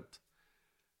kan vind.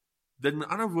 Dit met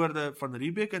ander woorde, Van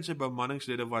Riebeeck en sy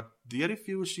bemanningslede wat deur die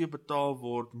VOC betaal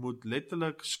word, moet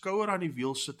letterlik skouer aan die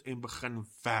wiel sit en begin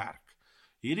werk.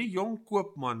 Hierdie jong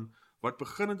koopman wat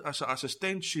begin het as 'n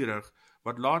assistent-chirurg,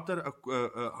 wat later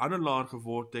 'n handelaar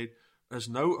geword het, is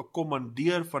nou 'n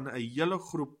kommandeur van 'n hele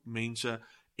groep mense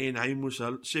en hy moes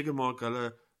seker maak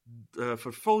hulle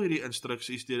vervul hierdie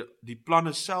instruksies deur die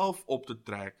planne self op te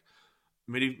trek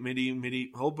met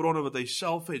die hulpbronne wat hy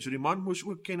self het. So die man moes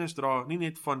ook kennis dra, nie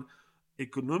net van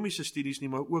ekonomiese studies nie,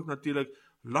 maar ook natuurlik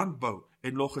landbou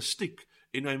en logistiek,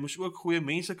 en hy moes ook goeie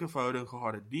menslike verhouding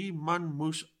gehad het. Die man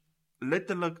moes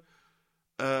letterlik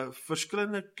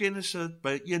verskillende kennisse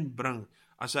byeenbring.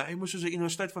 Hy moes soos 'n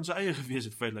universiteit van sy eie gewees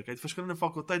het feitelik. Hy het verskillende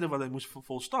fakulteite wat hy moes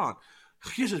volstaan.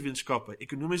 Geesteswetenskappe,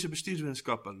 ekonomiese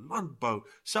bestuurswetenskappe, landbou,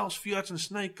 selfs veearts en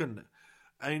snykunde.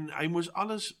 En hy moes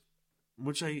alles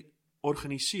hy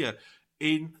organiseer.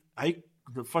 En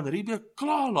Van Riebeeck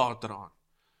kla later aan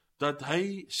dat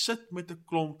hy sit met 'n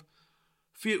klomp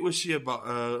VOC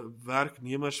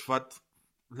werknemers wat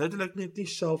letterlik net nie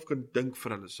self kan dink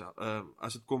vir hulle self,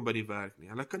 as dit kom by die werk nie.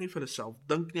 Hulle kan nie vir hulle self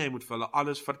dink nie, hy moet vir hulle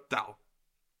alles vertel,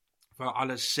 vir hulle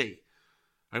alles sê.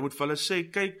 Hy moet vir hulle sê,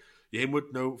 kyk, jy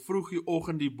moet nou vroeg die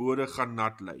oggend die bode gaan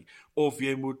nat lê, of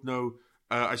jy moet nou,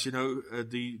 as jy nou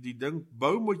die ding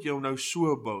bou, moet jy nou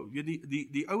so bou.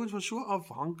 Die ouens was so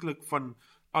afhanklik van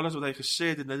alles wat hy gesê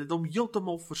het, en dit het hom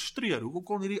heeltemal frustreer. Hoekom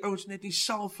kon hierdie ouens net nie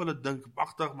self hulle dink,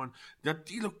 wagtig man,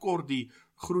 natuurlik kort die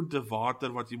groente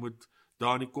water wat jy moet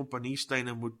daar in die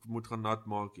kompaniesteine moet gaan nat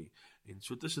maak nie. En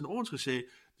so tussen ons gesê,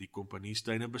 die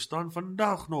kompaniesteine bestaan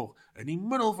vandag nog, in die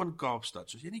middel van Kaapstad.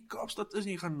 Soos jy in die Kaapstad is,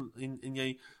 en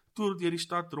jy toer deur die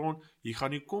stad rond, jy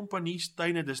gaan die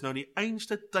kompaniesteine, dis nou die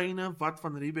einste tuine wat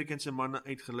Van Riebeeck en sy manne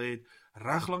uitgelê het,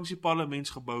 reg langs die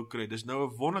parlementsgebou kry. Dis nou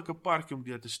 'n wonderlike parkie om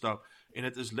deur te stap, en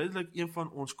dit is letterlik een van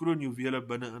ons kroonjuwele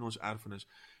binne in ons erfenis.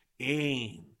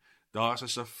 En daar's 'n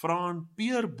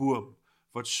saffraanpeerboom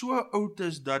wat so oud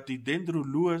is dat die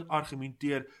dendroloog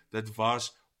argumenteer, dit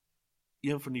was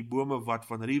een van die bome wat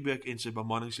Van Riebeeck en sy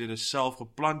bemanningslede self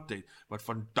geplant het, wat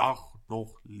vandag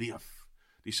nog leef.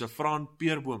 Die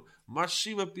saffraanpeerboom,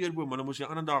 massiewe peerboom, maar dan moes jy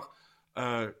ander dag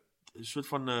soort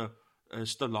van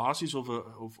installasies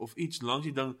of iets langs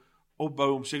die ding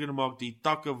opbou om seker te maak die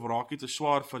takke raak nie te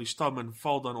swaar vir die stam en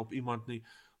val dan op iemand nie,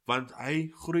 want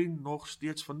hy groei nog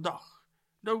steeds vandag.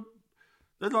 Nou,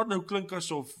 dit laat nou klink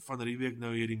asof Van Riebeeck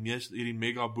nou hierdie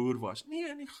mega boer was.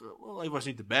 Nee, hy was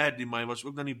nie te bad nie, maar hy was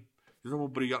ook nou nie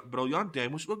briljant. Hy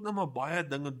moes ook nou maar baie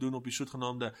dinge doen op die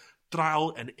soetgenaamde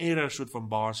trial and error soort van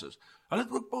basis. Hulle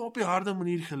het ook op die harde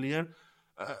manier geleer.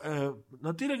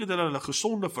 Natuurlik het hulle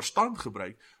gesonde verstand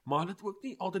gebruik, maar hulle het ook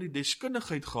nie altyd die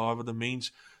deskundigheid gehad wat 'n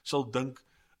mens sal dink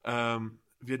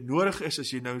weer nodig is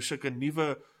as jy nou sulke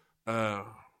nuwe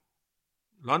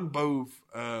landbou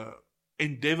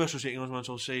endeavors, soos die Engelsman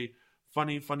sal sê, van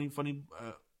die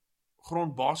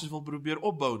grondbasis wil probeer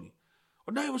opbou nie.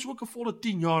 Want hy was ook 'n volle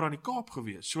 10 jaar aan die Kaap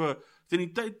gewees. So, ten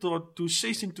die tyd toe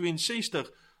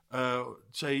 1662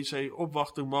 sy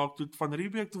opwagting maak, toe Van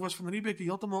Riebeeck, toe was Van Riebeeck 'n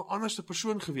heeltemal anderste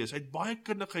persoon gewees. Hy het baie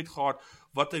kundigheid gehad,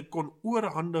 wat hy kon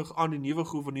oorhandig aan die nuwe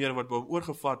gouverneur, wat by hom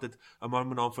oorgevat het, 'n man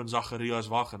met naam van Zacharias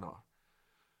Wagenaar.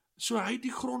 So hy het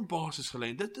die grondbasis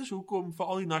gelê. Dit is hoekom vir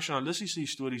al die nasionalistiese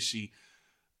historiese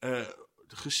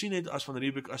gesien het as Van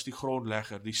Riebeeck as die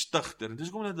grondlegger, die stigter. En dis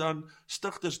hoekom dit dan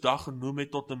Stigtersdag genoem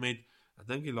het tot en met, ek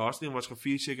dink die laaste een was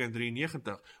gevier seker in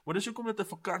 93, maar dis hoekom dit 'n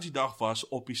vakansiedag was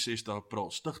op die 6de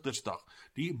April, Stigtersdag.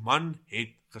 Die man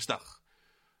het gestig.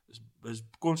 Is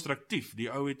konstruktief.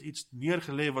 Die ou het iets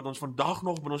neergelê wat ons vandag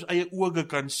nog met ons eie oë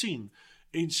kan sien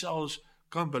en selfs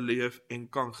kan beleef en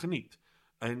kan geniet.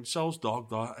 En selfs dalk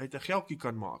daar uit 'n geldjie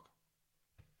kan maak.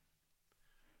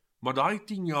 Maar daai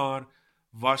 10 jaar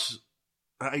was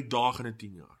 'n uitdagende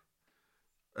 10 jaar.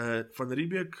 Van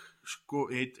Riebeeck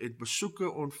het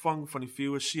besoeke ontvang van die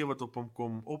VOC wat op hom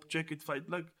kom opcheck het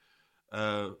feitelik.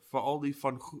 Veral die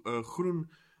van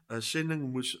Groen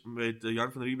sending moes met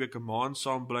Jan van Riebeeck 'n maand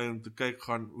saam bly om te kyk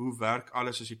gaan hoe werk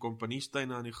alles as die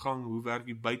kompaniesteine aan die gang, hoe werk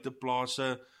die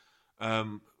buiteplase,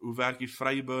 hoe werk die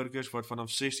vryburgers wat vanaf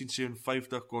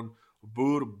 1657 kon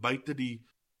boer buite die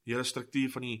hele struktuur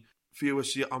van die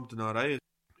VOC amptenarye.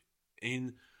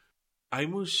 En hy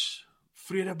moes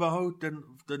vrede behou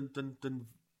ten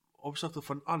opsigte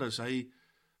van alles. Hy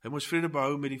moes vrede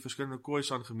behou met die verskillende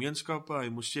Khoisan gemeenskappe. Hy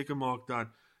moes seker maak dat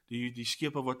die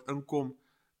skepe wat inkom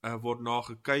word na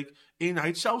gekyk. En hy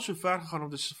het selfs so ver gegaan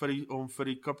om vir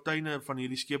die kapteine van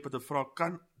hierdie skepe te vra,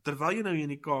 terwyl jy nou hier in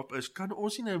die Kaap is, kan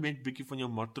ons nie nou net bietjie van jou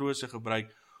matrose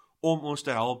gebruik om ons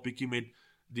te help bietjie met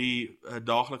die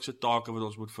daaglikse take wat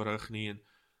ons moet verrig nie. En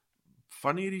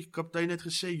van hierdie kaptein het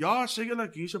gesê, ja,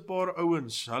 sekerlik, hier's 'n paar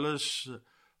ouens, hulle is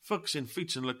fiks en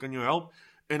fiets en hulle kan jou help.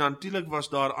 En natuurlik was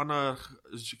daar ander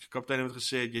kapteine wat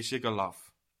gesê het, jy seker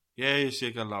laf. Jy is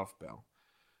seker laf, Bel.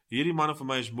 Hierdie manne vir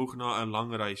my is moeg na 'n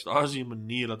lang reis. Daar is 'n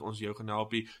manier dat ons jou gaan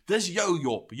help. Dis jou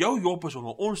job. Jou job is om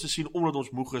ons te sien omdat ons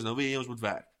moeg is. Nou wil jy ons moet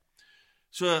werk.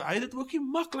 So hy het dit ook nie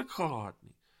maklik gehad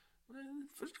nie.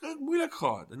 Verskriklik moeilik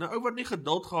gehad. En 'n ou wat nie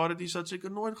geduld gehad het, sou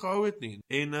seker nooit gehou het nie.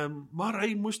 En maar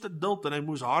hy moes dit duld en hy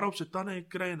moes haar op sy tande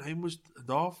kry en hy moes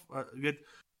daar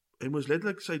hy moes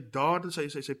letterlik sy dade,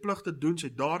 sy pligte doen, sy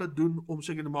dade doen om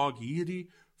seker te maak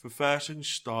hierdie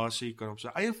verversingsstasie kan op sy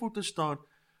eie voete staan.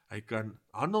 Hy kan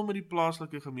handel met die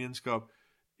plaaslike gemeenskap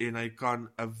en hy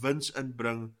kan 'n wins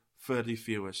inbring vir die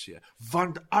VOC.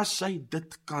 Want as hy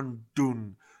dit kan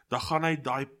doen, dan gaan hy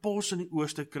daai pos in die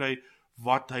ooste kry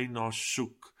wat hy na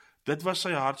soek. Dit was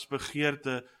sy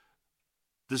hartsbegeerte,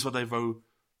 dis wat hy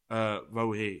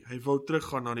wou hê. Hy wou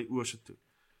teruggaan na die ooste toe.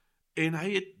 En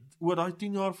hy het oor daai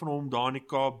 10 jaar van hom daar in die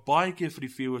Kaap baie keer vir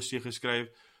die VOC geskryf,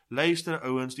 luister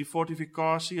ouens, die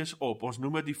fortifikasie is op, ons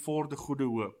noem dit die Fort de Goede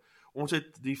Hoop. Ons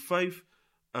het die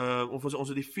ons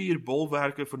het die 4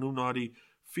 bolwerke vernoem na die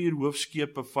 4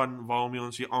 hoofskepe van waarmee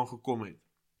ons hier aangekom het.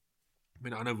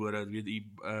 Met ander woorde,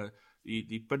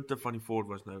 die punte van die fort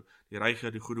was nou, die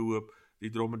Reiger, die Goede Hoop, die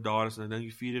Dromedaris, en ek dink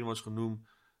die 4 was genoem,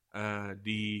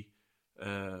 die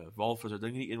walvis, ek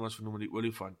dink nie een was genoem die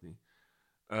olifant nie.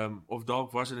 Of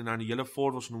dalk was dit en dan die hele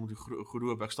fort was genoem die Goede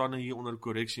Hoop. Ek staan nou hier onder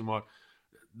korreksie, maar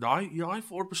daai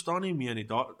fort bestaan nie meer nie.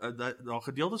 Daar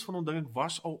gedeeltes van hom dink ek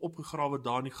was al opgegrawe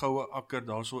daar in die Goue Akker,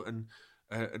 daar so in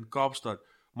Kaapstad.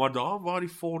 Maar daar waar die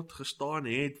fort gestaan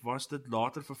het, was dit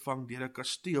later vervang deur 'n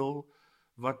kasteel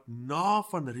wat na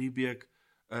Van Riebeeck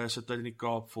se tyd in die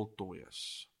Kaap voltooi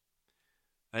is.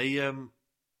 Hy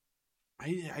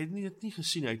het dit nie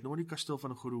gesien, hy het nooit die kasteel van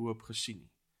die Goede Hoop gesien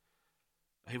nie.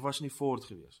 Hy was in die fort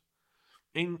gewees.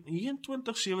 En hier in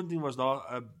 2017 was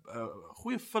daar 'n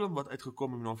goeie film wat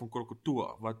uitgekom in die naam van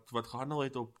Krokotoa, wat gehandel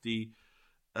het op die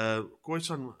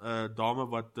Khoisan dame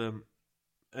wat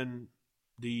in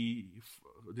die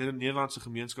Nederlandse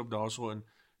gemeenskap daarso in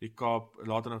die Kaap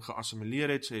later dan geassimileer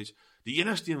het. Sy is die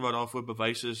enigste een wat daarvoor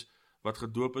bewys is, wat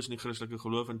gedoop is in die Christelike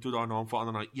geloof, en toe daar naam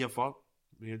verander na Eva.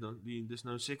 Dis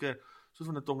nou seker soos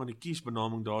van 'n tong in die kies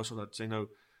benaming daarso, dat sy nou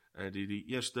die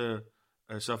eerste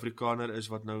Suid-Afrikaner is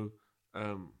wat nou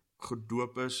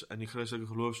gedoop is in die Christelike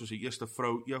geloof soos die eerste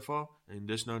vrou Eva, en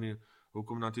dis nou nie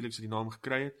hoekom natuurlik sy die naam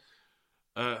gekry het.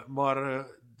 Maar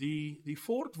die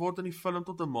fort word in die film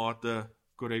tot 'n mate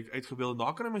korrek uitgebeeld, en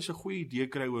daar kan mense 'n goeie idee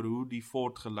kry oor hoe die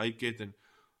fort gelyk het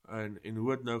en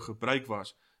hoe dit nou gebruik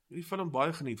was. Die film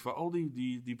baie geniet, veral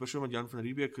die persoon wat Jan van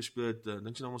Riebeeck gespeel het,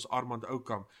 dink sy naam ons Armand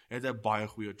Oukamp, het 'n baie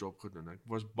goeie job gedoen. Ek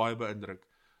was baie beïndruk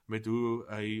met hoe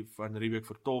hy Van Riebeeck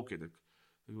vertolk het.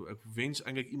 Ek wens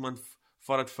eintlik iemand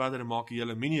vat dit verder en maak 'n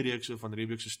hele mini-reeks van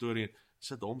Riebeeck se storie en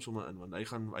sit hom sommer in, want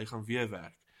hy gaan weer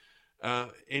werk.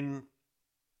 En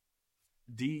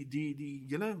die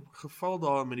hele geval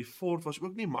daar met die fort was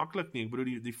ook nie maklik nie. Ek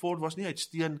bedoel, die fort was nie uit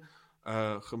steen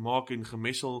gemaak en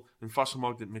gemessel en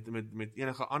vastgemaak met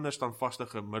enige ander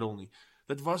standvastige middel nie.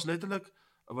 Dit was letterlik,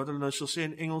 wat hulle nou sal sê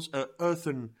in Engels, 'n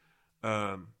earthen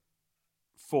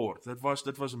fort.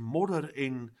 Dit was modder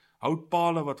en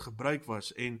houtpale wat gebruik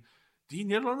was, en die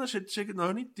Nederlanders het seker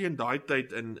nou nie teen daai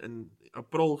tyd in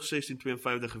April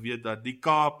 1652 geweet dat die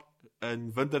Kaap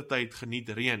in wintertyd geniet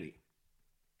reën nie.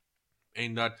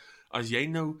 En dat as jy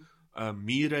nou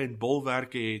mure en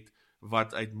bolwerke het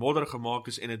wat uit modder gemaak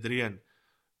is en het reën,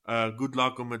 good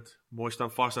luck om het mooi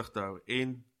standvastig te hou.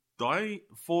 En daai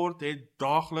fort het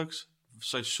daagliks,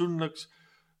 seisoenliks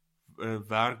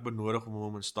werk benodig om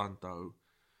hom in stand te hou.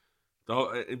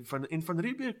 En Van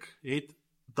Riebeeck het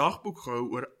dagboek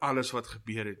gehou oor alles wat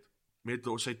gebeur het met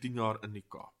sy 10 jaar in die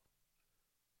Kaap.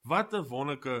 Wat 'n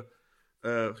wonderlike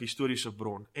historiese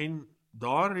bron. En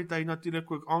daar het hy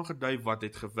natuurlik ook aangedui wat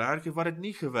het gewerk en wat het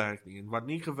nie gewerk nie. En wat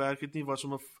nie gewerk het nie was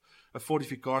om 'n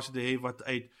fortifikasie te hê wat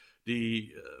uit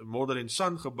die modder en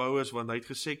sand gebou is, want hy het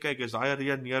gesê, kyk, as daai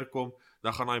reën neerkom,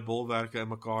 dan gaan daai bolwerke in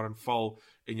mekaar inval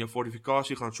en jou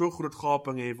fortifikasie gaan so groot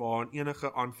gaping hê waar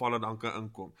enige aanvalle dan kan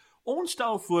inkom. Ons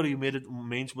stel voor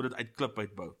mens moet dit uit klip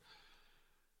uitbou.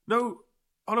 Nou,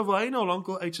 alhoewel hy nou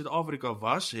lankal uit Suid-Afrika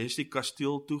was, is die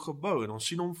kasteel toegebou, en ons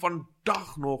sien hom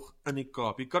vandag nog in die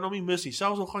Kaap. Jy kan hom nie mis nie,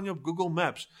 selfs al gaan jy op Google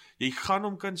Maps, jy gaan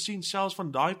hom kan sien, selfs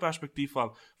van daai perspektief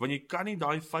af, want jy kan nie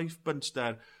daai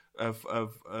 5-puntster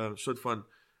soort van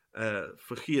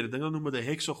figuur, dinge noem met 'n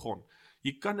heksagon.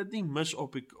 Jy kan dit nie mis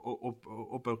op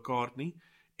 'n kaart nie,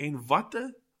 en wat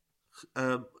 'n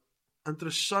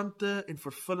interessante en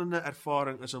vervullende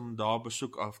ervaring is om daar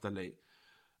besoek af te lê.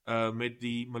 Met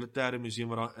die militêre museum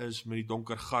wat daar is, met die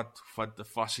donker gat, wat 'n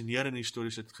fascinerende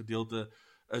historiese gedeelte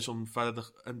is om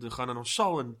verder in te gaan, en ons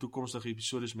sal in toekomstige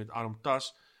episodes met Arm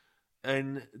Tas,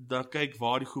 en dan kyk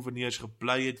waar die gouverneurs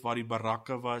gebly het, waar die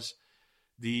barakke was,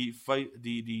 die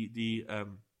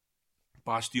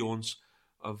bastions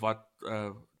wat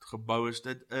gebou is.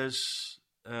 Dit is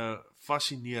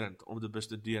fascinerend om te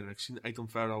bestudeer, en ek sien uit om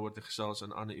verder daaroor te gesels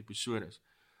in ander episodes.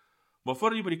 Maar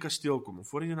voor jy by die kasteel kom,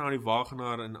 voor jy na die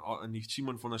Wagenaar en die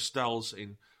Simon van der Stels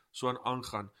en so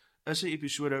aangaan, is 'n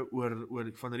episode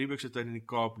oor Van Riebeeck se tyd in die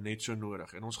Kaap net so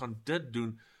nodig. En ons gaan dit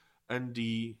doen in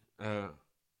die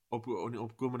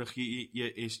opkomende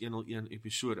GES 101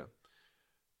 episode.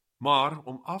 Maar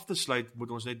om af te sluit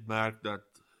moet ons net merk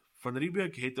dat Van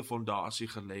Riebeeck het 'n fondasie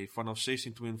gelê vanaf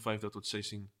 1652 tot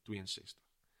 1662.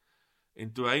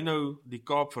 En toe hy nou die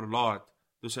Kaap verlaat,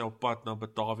 dus hy op pad na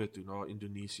Batavia toe, na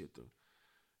Indonesië toe.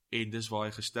 En dis waar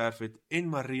hy gesterf het, en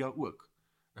Maria ook.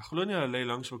 Ek glo nie, hulle lê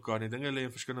langs mekaar nie, dinge lê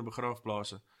in verskillende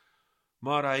begraafplase.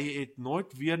 Maar hy het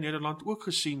nooit weer Nederland ook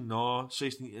gesien na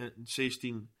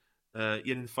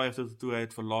 1651 toe hy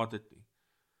het verlaat het nie.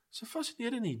 Dis 'n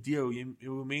fascinerende idee hoe jy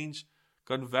 'n mens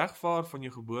kan wegvaar van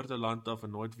jou geboorteland af en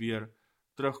nooit weer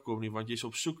terugkom nie, want jy is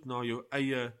op soek na jou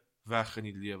eie weg in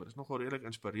die lewe. Dit is nogal redelik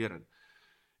inspirerend.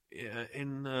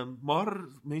 Maar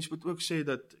mens moet ook sê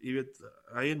dat, jy weet,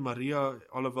 hy en Maria,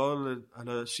 alhoewel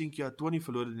hulle Sinkia Tony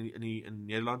verloor in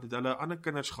Nederland, het hulle ander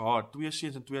kinders gehad, 2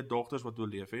 seuns en 2 dogters wat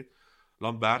oorleef het,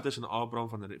 Lambertus en Abraham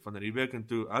van Riebeeck, en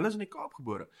toe, hulle is in die Kaap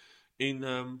gebore,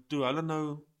 en toe hulle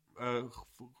nou,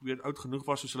 weet, oud genoeg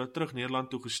was, soos hulle terug Nederland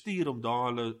toe gestuur, om daar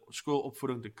hulle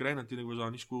skoolopvoeding te kry. Natuurlijk was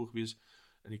daar nie skool gewees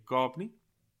in die Kaap nie,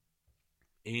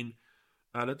 en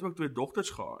hulle het ook 2 dogters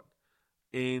gehad,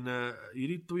 en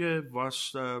hierdie 2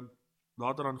 was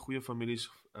later aan goeie families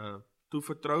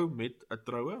toevertrou met 'n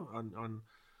troue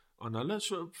aan hulle.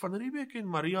 So Van Riebeeck en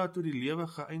Maria toe die lewe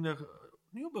geëindig,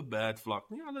 nie op 'n bad vlak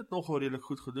nie, hulle het nogal redelik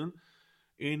goed gedoen,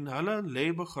 en hulle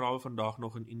lê begrawe vandag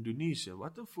nog in Indonesië.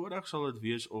 Wat 'n voorreg sal dit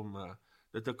wees om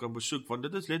dit te kan besoek, want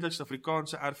dit is letterlik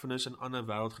Afrikaanse erfenis in ander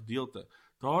wêreldgedeelte.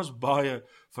 Daar's baie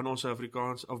van ons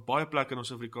baie plekke in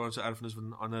ons Afrikaanse erfenis wat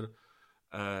in ander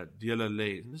dele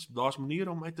lê. Daar's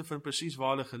maniere om uit te vind presies waar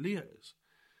hulle geleë is.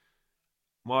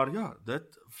 Maar ja,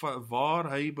 waar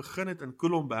hy begin het in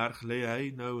Kolomberg, lê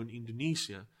hy nou in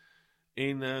Indonesië.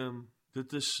 En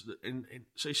dit is, en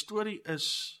sy storie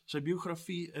is, sy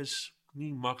biografie is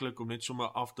nie maklik om net sommer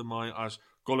af te maai as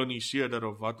koloniseerder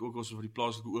of wat ook ons vir die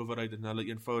plaaslike owerheid en hulle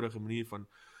eenvoudige manier van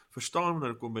verstaan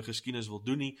wanneer kom by geskiedenis wil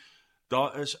doen nie.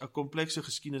 Daar is 'n komplekse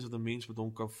geskiedenis wat 'n mens met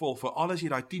hom kan volg, veral as jy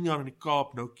daai 10 jaar in die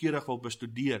Kaap noukeurig wil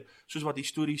bestudeer, soos wat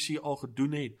historiese al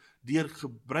gedoen het, deur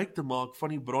gebruik te maak van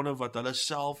die bronne wat hulle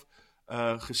self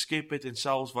geskep het en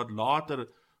selfs wat later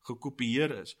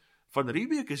gekopieer is. Van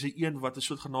Riebeeck is 'n een wat 'n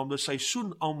soort genaamde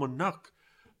seisoenalmanak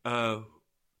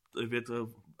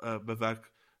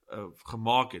bewerk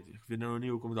gemaak het. Ek weet nou nie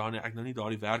hoekom ek nou nie daar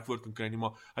die werkwoord kan kry nie,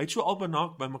 maar hy het so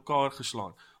albenak by mekaar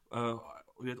geslaan,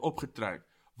 opgetrek,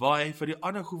 waar hy vir die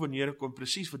ander gouverneur kon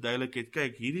presies verduidelik het,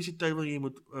 kyk, hierdie is die tyd wanneer jy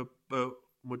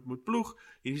moet ploeg,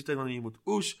 hierdie is die tyd wanneer jy moet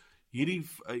oes,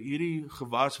 hierdie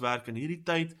gewaswerk in hierdie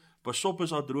tyd, pas op as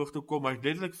daar droogte kom, maar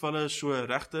letterlik vir hulle so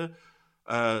regte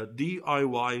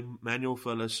DIY manual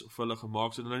vir hulle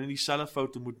gemaak, sodat hulle nie dieselfde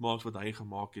foute moet maak wat hy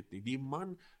gemaak het nie. Die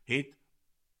man het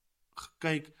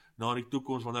gekyk na die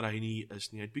toekoms wanneer hy nie hier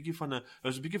is nie. Hy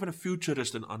was 'n bietjie van 'n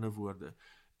futurist in ander woorde.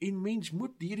 En mens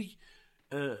moet hierdie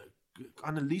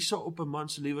analise op 'n man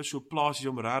se lewe so plaas as jy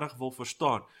hom regtig wil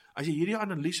verstaan. As jy hierdie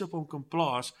analise op hom kan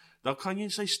plaas, dan kan jy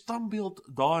sy standbeeld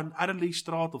daar in Adderley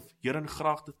Straat of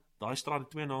Herengracht, daai straat het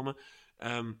 2 name,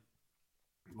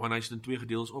 want hy is in 2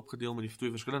 gedeeles opgedeel met die 2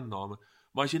 verskillende name,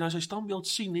 maar as jy nou sy standbeeld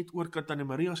sien, net oorkant aan die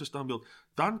Maria se standbeeld,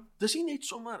 dan, dis nie net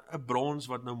sommer 'n brons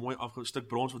wat nou mooi stuk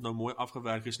brons wat nou mooi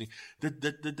afgewerk is nie,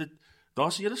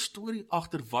 daar's 'n hele storie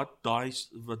agter wat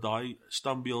daai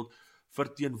standbeeld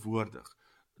verteenwoordig.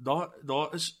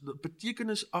 Daar is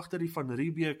betekenis agter die Van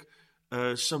Riebeeck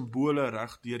simbole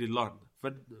reg deur die land.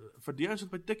 Vir die ouens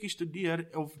wat by Tikkie studeer,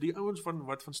 of die ouens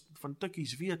wat van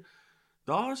Tikkies weet,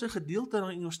 daar is 'n gedeelte in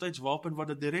die universiteitswapen wat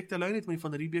 'n direkte lyn het met die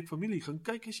Van Riebeeck familie. Gaan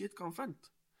kyk as jy dit kan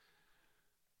vind.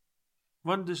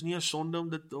 Want dis nie 'n sonde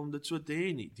om dit so te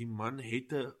hê nie. Die man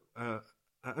het 'n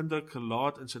indruk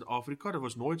gelaat in Suid-Afrika. Dit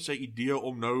was nooit sy idee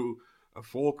om nou 'n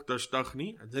volk te stig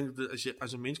nie. Ek dink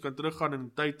as 'n mens kan teruggaan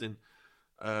in tyd en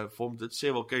vir hom dit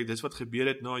sê, wel kyk, dis wat gebeur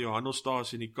het na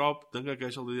Johannesstasie in die Kaap, dink ek hy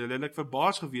sal redelik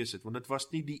verbaas gewees het, want dit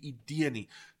was nie die idee nie,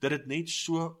 dat dit net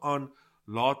so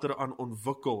later aan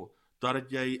ontwikkel, dat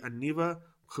jy 'n nuwe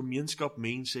gemeenskap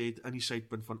mense het in die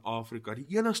suidpunt van Afrika,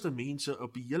 die enigste mense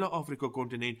op die hele Afrika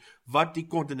kontinent, wat die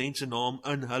kontinent se naam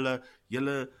in hulle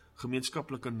hele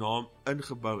gemeenskaplike naam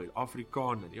ingebou het,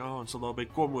 Afrikaner. Ja, ons sal daarby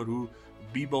kom oor hoe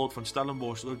Biebold van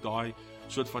Stellenbosch ook daai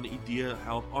soort van idee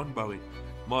help aanbou het.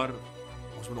 Maar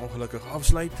ons moet ongelukkig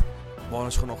afsluit, maar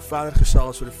ons gaan nog verder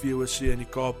gesels oor die VOC in die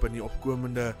Kaap in die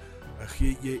opkomende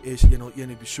GES 101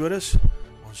 episodes.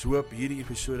 Ons hoop hierdie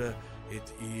episode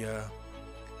het u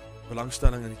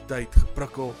belangstelling in die tyd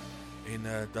geprikkel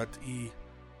en dat u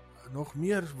nog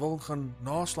meer wil gaan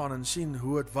naslaan en sien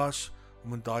hoe het was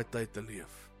om in daai tyd te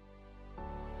leef.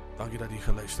 Dankie dat u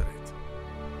geluister het.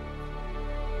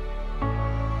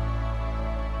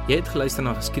 Jy het geluister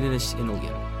na Geskiedenis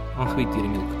 101, aangebied deur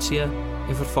Emile Kutse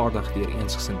en vervaardig deur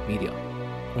Eensgesind Media.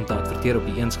 Om te adverteer op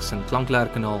die Eensgesind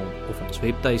klankleerkanaal of ons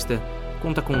webtuiste,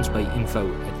 kontak ons by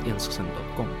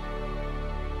info@eensgesind.com.